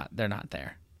clearly they're not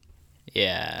there.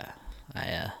 Yeah,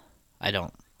 I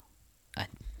don't.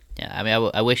 I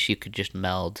mean, I wish you could just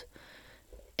meld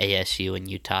ASU and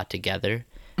Utah together,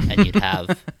 and you'd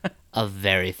have a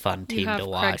very fun team to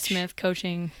watch. Craig Smith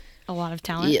coaching a lot of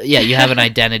talent. Yeah, you have an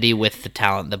identity with the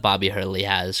talent that Bobby Hurley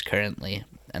has currently,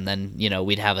 and then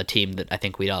we'd have a team that I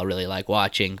think we'd all really like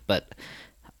watching. But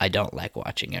I don't like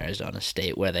watching Arizona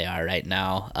State where they are right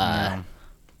now. No.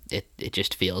 It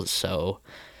just feels so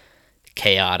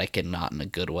chaotic and not in a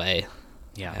good way.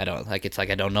 Yeah, I don't like. It's like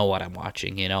I don't know what I'm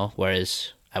watching.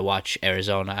 Whereas I watch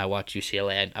Arizona, I watch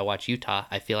UCLA, I watch Utah.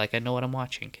 I feel like I know what I'm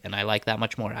watching, and I like that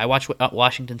much more. I watch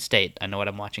Washington State. I know what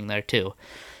I'm watching there too,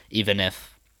 even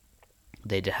if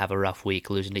they did have a rough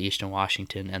week losing to Eastern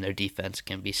Washington, and their defense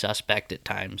can be suspect at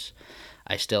times.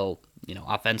 I still,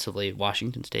 offensively,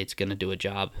 Washington State's going to do a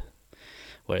job,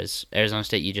 whereas Arizona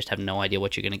State, you just have no idea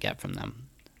what you're going to get from them.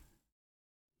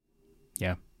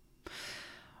 Yeah.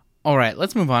 All right,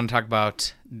 let's move on and talk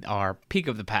about our peak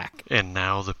of the pack. And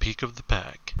now the peak of the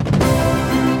pack.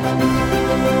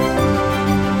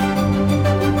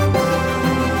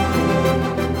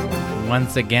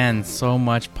 Once again, so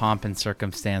much pomp and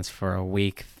circumstance for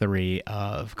week 3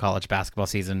 of college basketball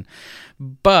season.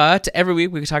 But every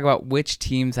week we can talk about which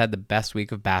teams had the best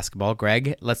week of basketball.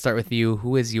 Greg, let's start with you.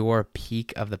 Who is your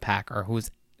peak of the pack, or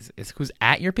who's who's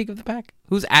at your peak of the pack?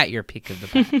 Who's at your peak of the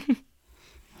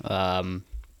pack?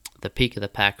 The peak of the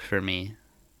pack for me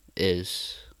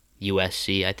is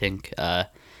USC. I think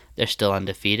they're still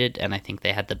undefeated, and I think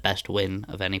they had the best win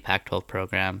of any Pac-12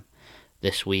 program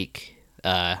this week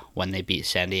when they beat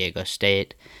San Diego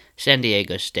State. San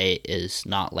Diego State is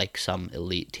not like some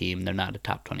elite team. They're not a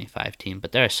top 25 team,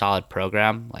 but they're a solid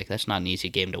program. Like, that's not an easy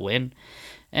game to win.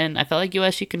 And I felt like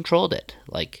USC controlled it.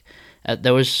 Like,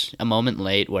 there was a moment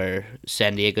late where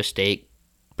San Diego State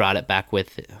brought it back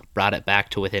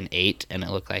to within 8, and it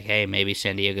looked like, hey, maybe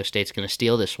San Diego State's going to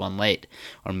steal this one late,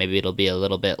 or maybe it'll be a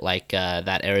little bit like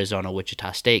that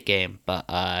Arizona-Wichita State game. But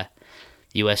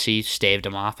USC staved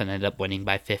them off and ended up winning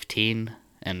by 15.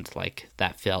 And like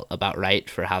that felt about right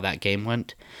for how that game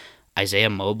went. Isaiah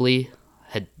Mobley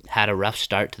had a rough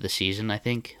start to the season, I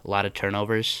think. A lot of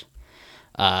turnovers.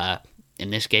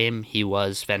 In this game, he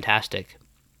was fantastic.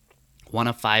 1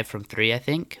 of 5 from 3, I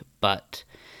think, but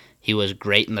he was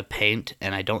great in the paint,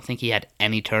 and I don't think he had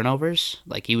any turnovers.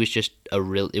 Like, it was just a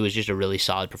really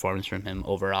solid performance from him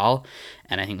overall,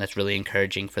 and I think that's really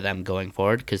encouraging for them going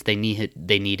forward because they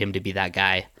need him to be that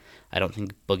guy. I don't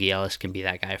think Boogie Ellis can be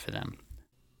that guy for them.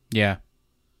 Yeah.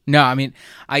 No, I mean,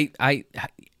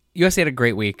 USC had a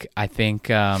great week. I think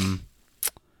I'm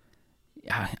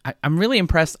really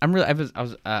impressed. I'm really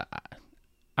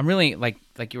like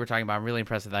you were talking about. I'm really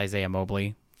impressed with Isaiah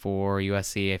Mobley for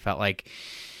USC. I felt like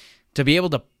to be able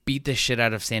to beat the shit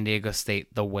out of San Diego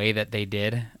State the way that they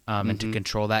did, and to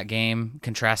control that game.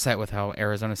 Contrast that with how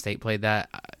Arizona State played that.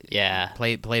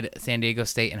 Played San Diego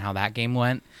State and how that game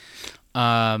went.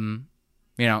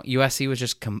 USC was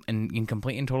just in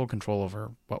complete and total control over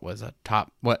what was a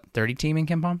top 30 team in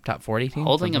KenPom, top 40 team.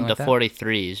 Holding them to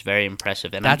 43 is very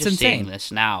impressive, and that's I'm just insane. Seeing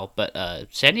this now. But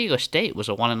San Diego State was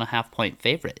a 1.5 point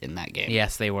favorite in that game.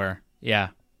 Yes, they were. Yeah.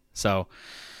 So,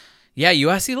 yeah,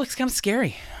 USC looks kind of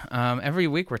scary. Every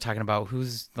week we're talking about who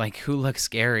looks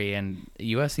scary, and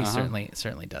USC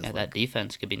certainly does. Yeah, that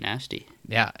defense could be nasty.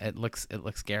 Yeah, it looks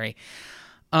scary.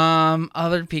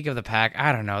 Other peak of the pack,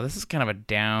 I don't know. This is kind of a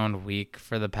down week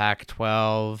for the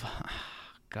Pac-12.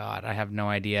 God, I have no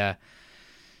idea.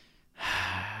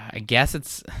 I guess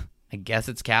it's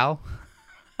Cal.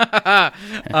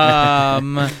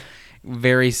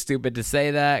 Very stupid to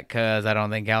say that because I don't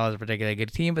think Cal is a particularly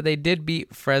good team, but they did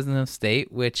beat Fresno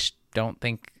State, which don't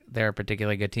think they're a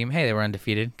particularly good team. Hey, they were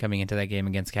undefeated coming into that game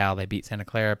against Cal. They beat Santa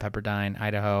Clara, Pepperdine,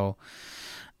 Idaho.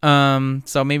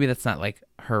 So maybe that's not like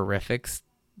horrific.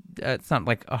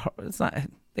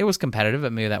 It was competitive,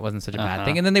 but maybe that wasn't such a bad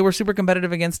thing. And then they were super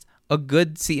competitive against a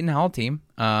good Seton Hall team.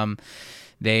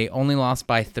 They only lost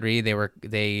by 3.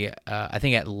 I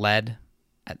think it led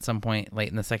at some point late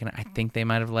in the second. I think they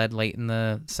might have led late in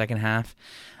the second half.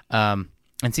 And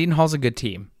Seton Hall's a good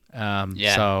team.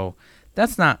 So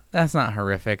that's not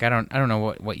horrific. I don't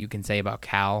know what you can say about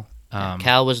Cal.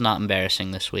 Cal was not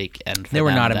embarrassing this week, and for they were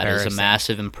them, not that embarrassing. is a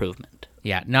massive improvement.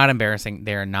 Yeah, not embarrassing.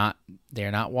 They're not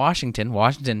Washington.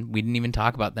 Washington, we didn't even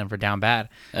talk about them for down bad.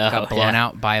 Got blown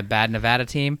out by a bad Nevada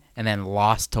team and then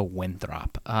lost to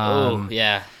Winthrop. And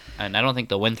I don't think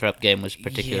the Winthrop game was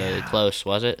particularly close,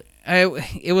 was it?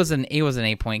 It was an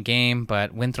 8-point game,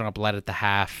 but Winthrop led at the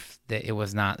half. It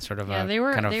was not sort of they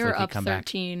were up comeback.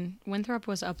 13. Winthrop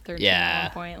was up 13 at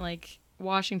one point. Like,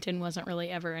 Washington wasn't really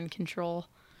ever in control.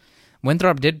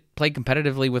 Winthrop did play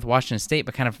competitively with Washington State,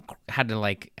 but kind of had to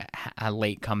like a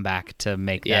late comeback to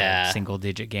make that a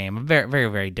single-digit game. Very, very,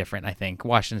 very different, I think.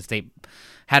 Washington State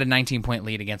had a 19-point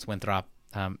lead against Winthrop.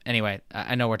 Anyway,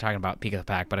 I know we're talking about peak of the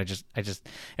pack, but I just,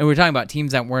 and we're talking about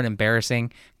teams that weren't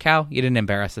embarrassing. Cal, you didn't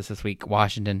embarrass us this week.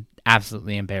 Washington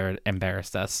absolutely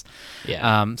embarrassed us.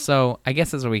 Yeah. So I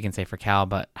guess that's what we can say for Cal.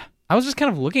 But I was just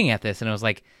kind of looking at this, and it was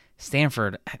like,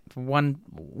 Stanford won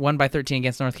by 13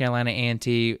 against North Carolina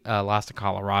A&T, lost to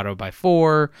Colorado by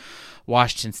 4.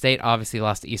 Washington State obviously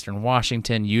lost to Eastern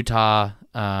Washington. Utah,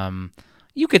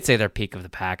 you could say they're peak of the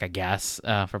pack, I guess,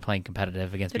 for playing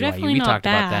competitive against BYU. We talked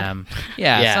about them.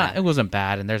 Yeah. It wasn't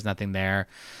bad, and there's nothing there.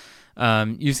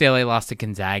 UCLA lost to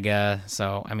Gonzaga,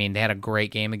 so, I mean, they had a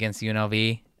great game against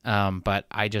UNLV, but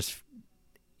I just...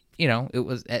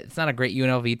 it's not a great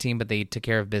UNLV team, but they took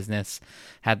care of business.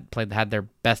 Had their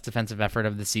best defensive effort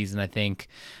of the season, I think.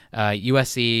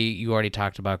 USC, you already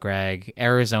talked about, Greg.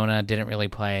 Arizona didn't really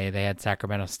play. They had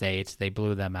Sacramento State. They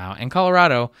blew them out. And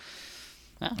Colorado.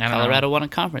 Colorado won a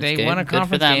conference game. They won a Good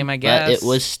conference for them, game, I guess. But it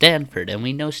was Stanford, and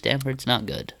we know Stanford's not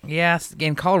good. Yes,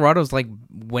 and Colorado's like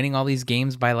winning all these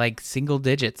games by like single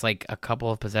digits, like a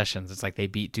couple of possessions. It's like they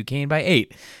beat Duquesne by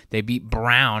 8. They beat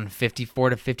Brown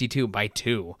 54-52 by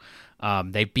 2.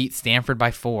 They beat Stanford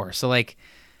by 4. So like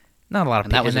not a lot of.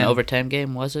 And that was and an then- overtime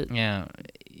game, was it? Yeah.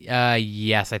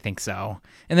 Yes, I think so.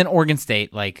 And then Oregon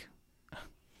State, like,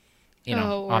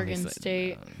 Oregon obviously,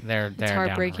 State. They're down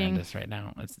heartbreaking. horrendous right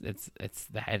now. It's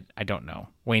that I don't know.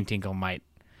 Wayne Tinkle might.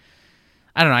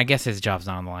 I don't know. I guess his job's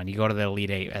not on the line. You go to the Elite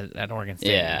Eight at Oregon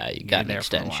State. Yeah, you got you're an there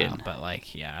for a while, extension. but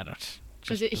like, yeah, I don't.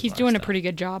 He's bizarre doing a stuff. pretty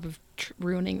good job of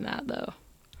ruining that, though.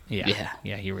 Yeah,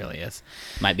 he really is.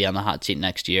 Might be on the hot seat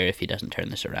next year if he doesn't turn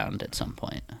this around at some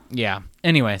point. Yeah.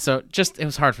 Anyway, so it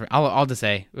was hard for I'll just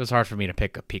say it was hard for me to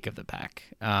pick a peak of the pack.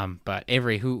 But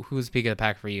Avery, who's peak of the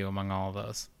pack for you among all of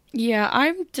those? Yeah,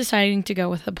 I'm deciding to go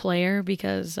with a player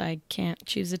because I can't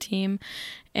choose a team.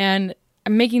 And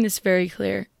I'm making this very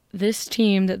clear. This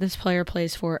team that this player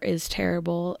plays for is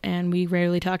terrible, and we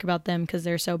rarely talk about them because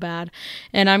they're so bad.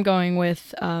 And I'm going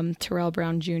with Terrell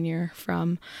Brown Jr.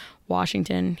 from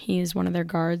Washington. He's one of their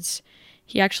guards.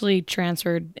 He actually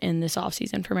transferred in this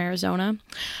offseason from Arizona.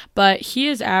 But he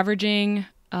is averaging...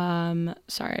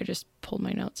 sorry, I just pulled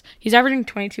my notes. He's averaging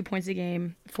 22 points a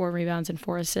game, 4 rebounds and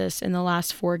 4 assists. In the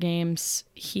last 4 games,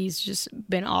 he's just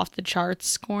been off the charts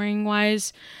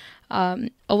scoring-wise. A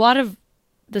lot of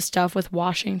the stuff with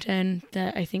Washington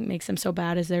that I think makes them so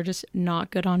bad is they're just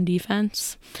not good on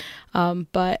defense.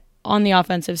 But on the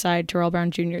offensive side, Terrell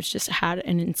Brown Jr. has just had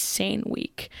an insane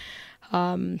week.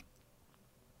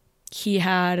 He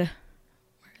had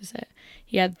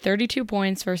 32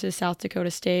 points versus South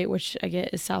Dakota State, which I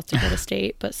get is South Dakota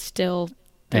State, but still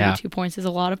 32 points is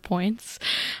a lot of points.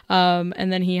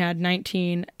 And then he had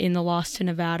 19 in the loss to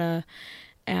Nevada,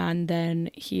 and then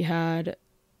he had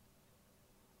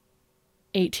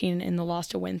 18 in the loss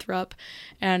to Winthrop.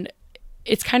 And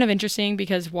it's kind of interesting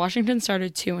because Washington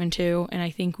started 2-2, and I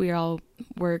think we all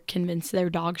were convinced they're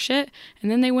dog shit. And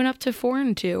then they went up to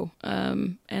 4-2,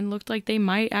 and looked like they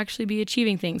might actually be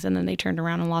achieving things. And then they turned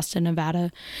around and lost to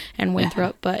Nevada and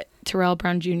Winthrop. But Terrell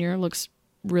Brown Jr. looks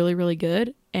really, really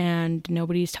good, and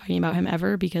nobody's talking about him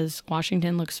ever because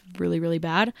Washington looks really, really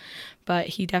bad. But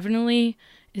he definitely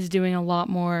is doing a lot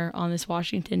more on this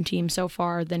Washington team so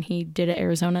far than he did at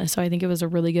Arizona. So I think it was a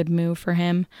really good move for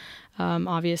him.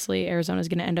 Obviously, Arizona is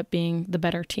going to end up being the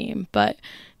better team, but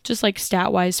just like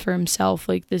stat-wise for himself,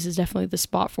 like this is definitely the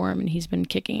spot for him, and he's been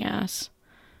kicking ass.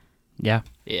 Yeah.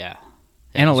 Yeah.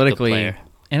 Analytically,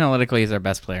 he's our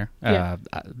best player. Yeah.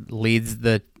 Leads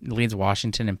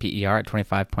Washington in PER at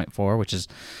 25.4, which is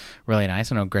really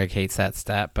nice. I know Greg hates that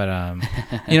stat, but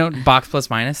box plus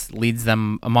minus leads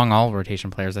them among all rotation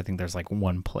players. I think there's like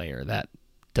one player that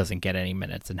doesn't get any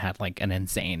minutes and had like an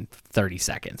insane 30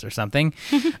 seconds or something.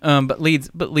 but leads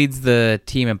the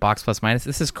team in box plus minus.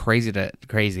 This is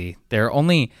crazy. There are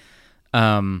only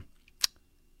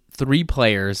 3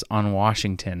 players on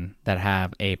Washington that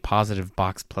have a positive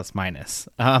box plus minus,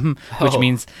 which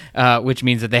means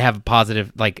that they have a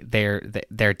positive, like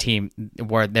their team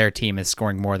is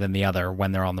scoring more than the other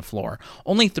when they're on the floor.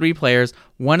 Only 3 players.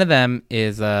 One of them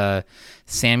is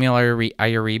Samuel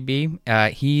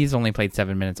Ayaribi. He's only played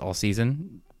 7 minutes all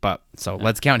season, but so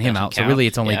let's count him out. So really,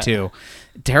 it's only 2.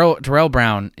 Terrell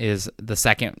Brown is the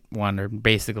second one, or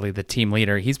basically the team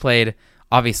leader. He's played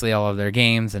obviously all of their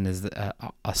games and is a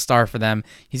star for them.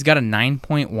 He's got a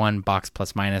 9.1 box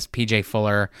plus minus. PJ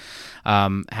Fuller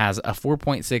has a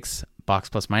 4.6 box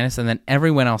plus minus, and then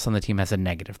everyone else on the team has a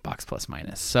negative box plus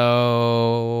minus.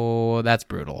 So that's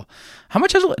brutal. How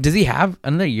much does he have?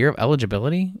 Another year of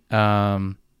eligibility?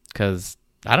 Because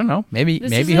I don't know. Maybe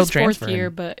This he'll is his transfer. 4th year,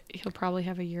 but he'll probably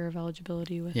have a year of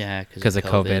eligibility with because of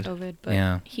COVID. But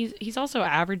Yeah. he's also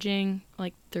averaging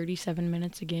like 37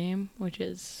 minutes a game, which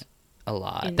is A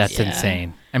lot. That's Yeah.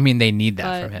 insane. I mean, they need that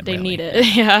but from him. they really. need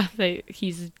it. Yeah,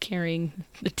 he's carrying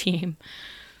the team.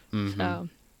 Mhm. So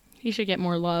he should get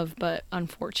more love, but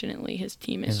unfortunately his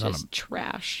team is He's on just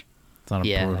trash. It's on a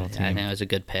Yeah, brutal I team. think it was a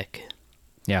good pick.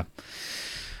 Yeah.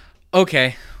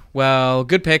 Okay. Well,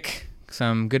 good pick.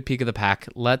 Some good peek of the pack.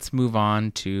 Let's move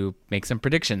on to make some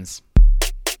predictions.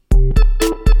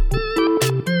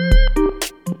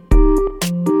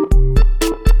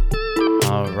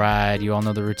 All right, you all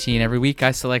know the routine. Every week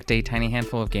I select a tiny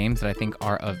handful of games that I think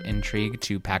are of intrigue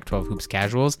to Pac-12 Hoops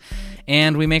casuals,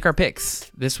 and we make our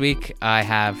picks. This week I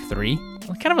have 3.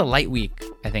 Kind of a light week,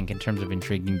 I think, in terms of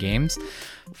intriguing games.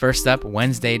 First up,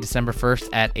 Wednesday, December 1st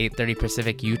at 8:30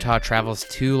 Pacific, Utah travels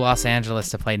to Los Angeles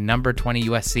to play number 20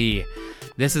 USC.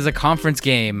 This is a conference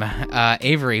game.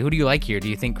 Avery, who do you like here? Do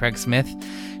you think Craig Smith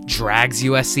drags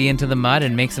USC into the mud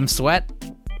and makes them sweat?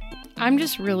 I'm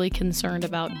just really concerned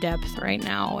about depth right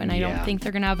now, and I Yeah. don't think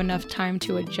they're going to have enough time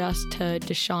to adjust to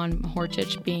Deshaun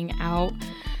Horchich being out.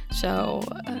 So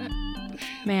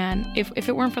man, if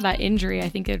it weren't for that injury, I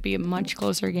think it'd be a much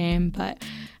closer game. But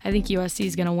I think USC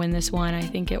is going to win this one. I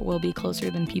think it will be closer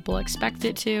than people expect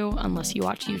it to, unless you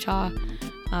watch Utah.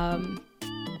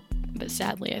 But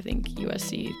sadly, I think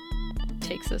USC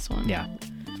takes this one. Yeah.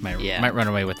 Might run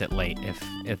away with it late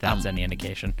if that's any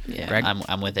indication. Yeah, Greg?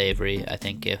 I'm with Avery. I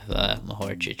think if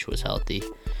Mahorcic was healthy,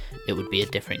 it would be a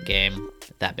different game.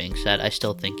 That being said, I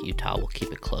still think Utah will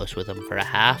keep it close with them for a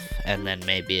half, and then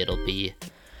maybe it'll be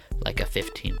like a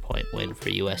 15-point win for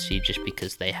USC just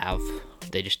because they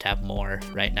just have more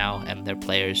right now, and their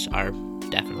players are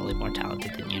definitely more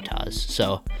talented than Utah's.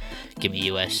 So give me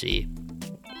USC.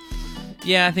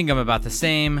 Yeah, I think I'm about the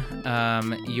same.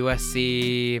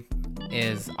 USC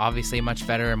is obviously a much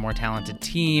better and more talented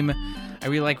team. I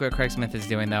really like what Craig Smith is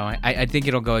doing, though. I think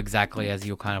it'll go exactly as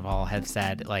you kind of all have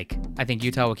said. Like, I think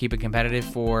Utah will keep it competitive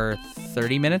for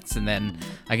 30 minutes, and then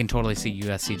I can totally see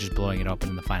USC just blowing it open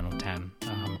in the final 10,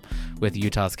 with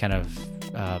Utah's kind of,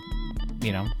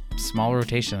 small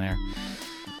rotation there.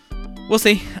 We'll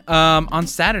see. On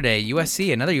Saturday,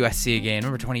 another USC game.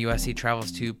 Number 20 USC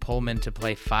travels to Pullman to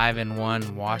play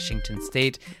 5-1 Washington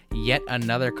State. Yet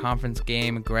another conference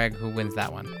game. Greg, who wins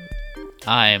that one?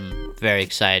 I'm very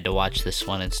excited to watch this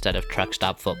one instead of truck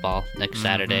stop football next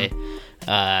Saturday.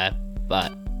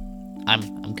 But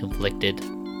I'm conflicted.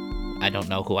 I don't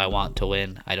know who I want to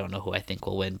win. I don't know who I think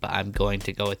will win, but I'm going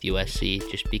to go with USC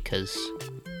just because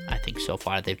I think so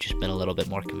far they've just been a little bit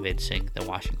more convincing than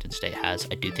Washington State has.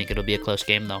 I do think it'll be a close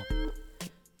game, though.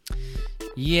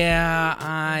 Yeah,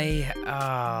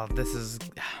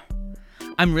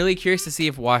 I'm really curious to see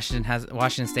if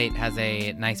Washington State has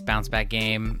a nice bounce back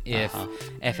game. If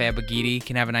Efe Abogidi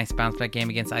can have a nice bounce back game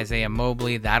against Isaiah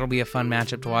Mobley, that'll be a fun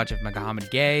matchup to watch. If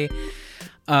Mohamed Gay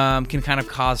can kind of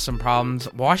cause some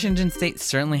problems. Washington State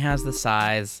certainly has the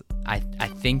size. I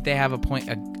think they have a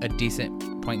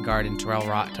decent point guard in Tyrell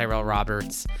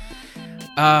Roberts.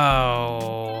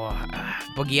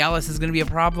 Boogie Ellis is going to be a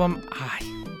problem.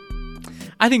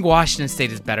 I think Washington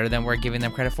State is better than we're giving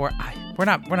them credit for. We're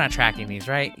not tracking these,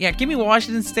 right? Yeah, give me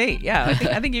Washington State. Yeah,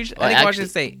 I think you should. I think Washington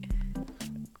State.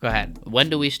 Go ahead. When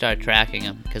do we start tracking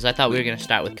them? Because I thought we were going to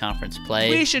start with conference play.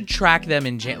 We should track them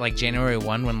in January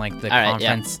 1 when the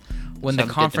conference. Yeah. When Sounds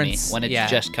the conference, when it's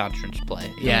just conference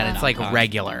play. Yeah, and it's like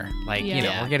regular.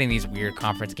 We're getting these weird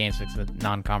conference games with the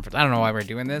non-conference. I don't know why we're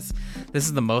doing this. This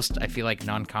is the most, I feel like,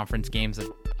 non-conference games that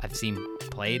I've seen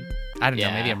played. I don't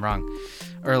know. Maybe I'm wrong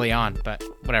early on, but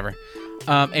whatever.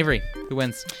 Avery, who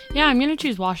wins? Yeah, I'm going to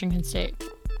choose Washington State.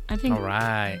 I think. All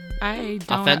right.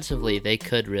 Offensively, they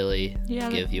could really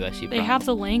give USC problems. They have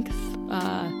the length.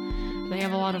 They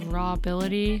have a lot of raw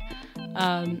ability.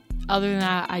 Other than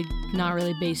that, I'm not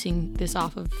really basing this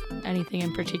off of anything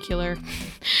in particular.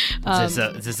 Is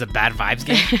this a bad vibes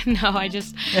game? No, I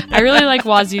really like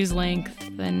Wazoo's length,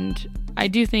 and I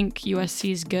do think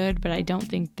USC is good, but I don't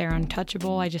think they're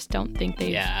untouchable. I just don't think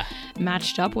they've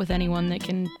matched up with anyone that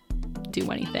can do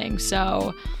anything.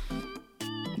 So,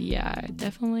 yeah, I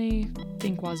definitely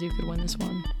think Wazoo could win this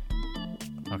one.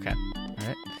 Okay. All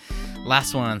right.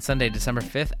 Last one on Sunday, December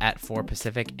 5th at 4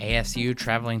 Pacific. ASU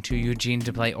traveling to Eugene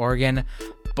to play Oregon.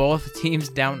 Both teams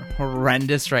down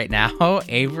horrendous right now.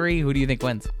 Avery, who do you think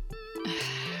wins?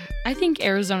 I think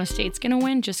Arizona State's going to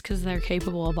win just because they're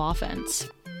capable of offense.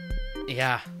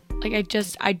 Yeah.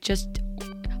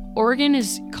 Oregon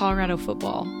is Colorado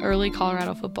football, early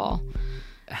Colorado football.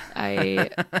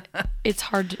 It's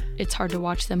hard to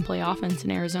watch them play offense,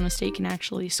 and Arizona State can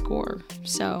actually score.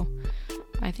 So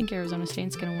I think Arizona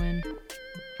State's going to win.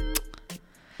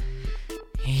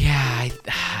 Yeah,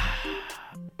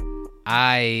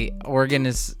 Oregon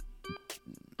is.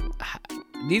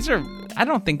 I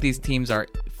don't think these teams are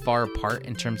far apart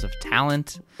in terms of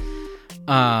talent.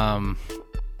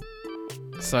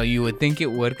 So you would think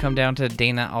it would come down to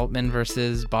Dana Altman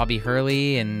versus Bobby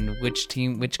Hurley and which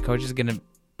coach is going to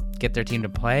get their team to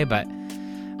play, but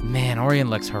man, Oregon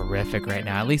looks horrific right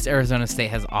now. At least Arizona State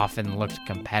has often looked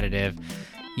competitive.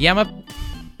 Yeah, I'm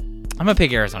gonna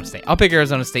pick Arizona State. I'll pick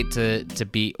Arizona State to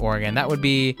beat Oregon. That would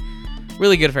be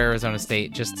really good for Arizona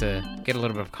State just to get a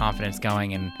little bit of confidence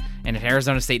going. And if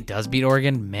Arizona State does beat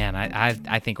Oregon, man,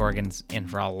 I think Oregon's in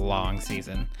for a long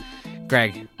season.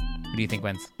 Greg, who do you think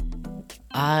wins?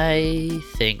 I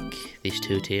think these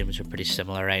two teams are pretty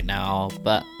similar right now,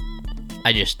 but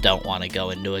I just don't want to go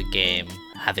into a game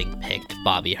having picked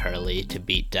Bobby Hurley to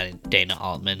beat Dana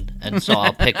Altman, and so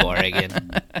I'll pick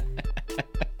Oregon.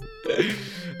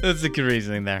 That's a good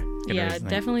reasoning there.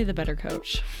 Definitely the better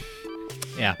coach.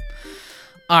 Yeah.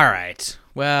 All right.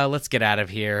 Well, let's get out of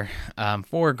here.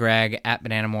 For Greg at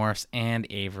Banana Morphs and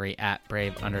Avery at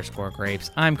Brave_Grapes,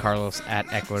 I'm Carlos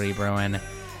at Equity Bruin.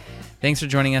 Thanks for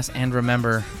joining us, and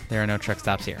remember, there are no truck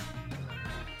stops here.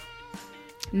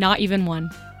 Not even one.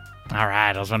 All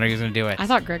right, I was wondering who was going to do it. I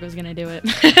thought Greg was going to do it.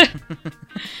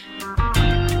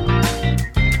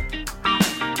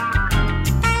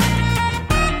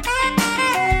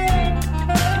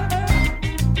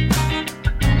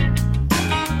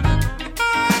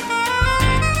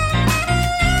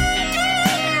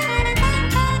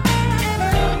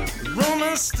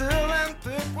 Rumors still and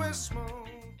thick with smoke.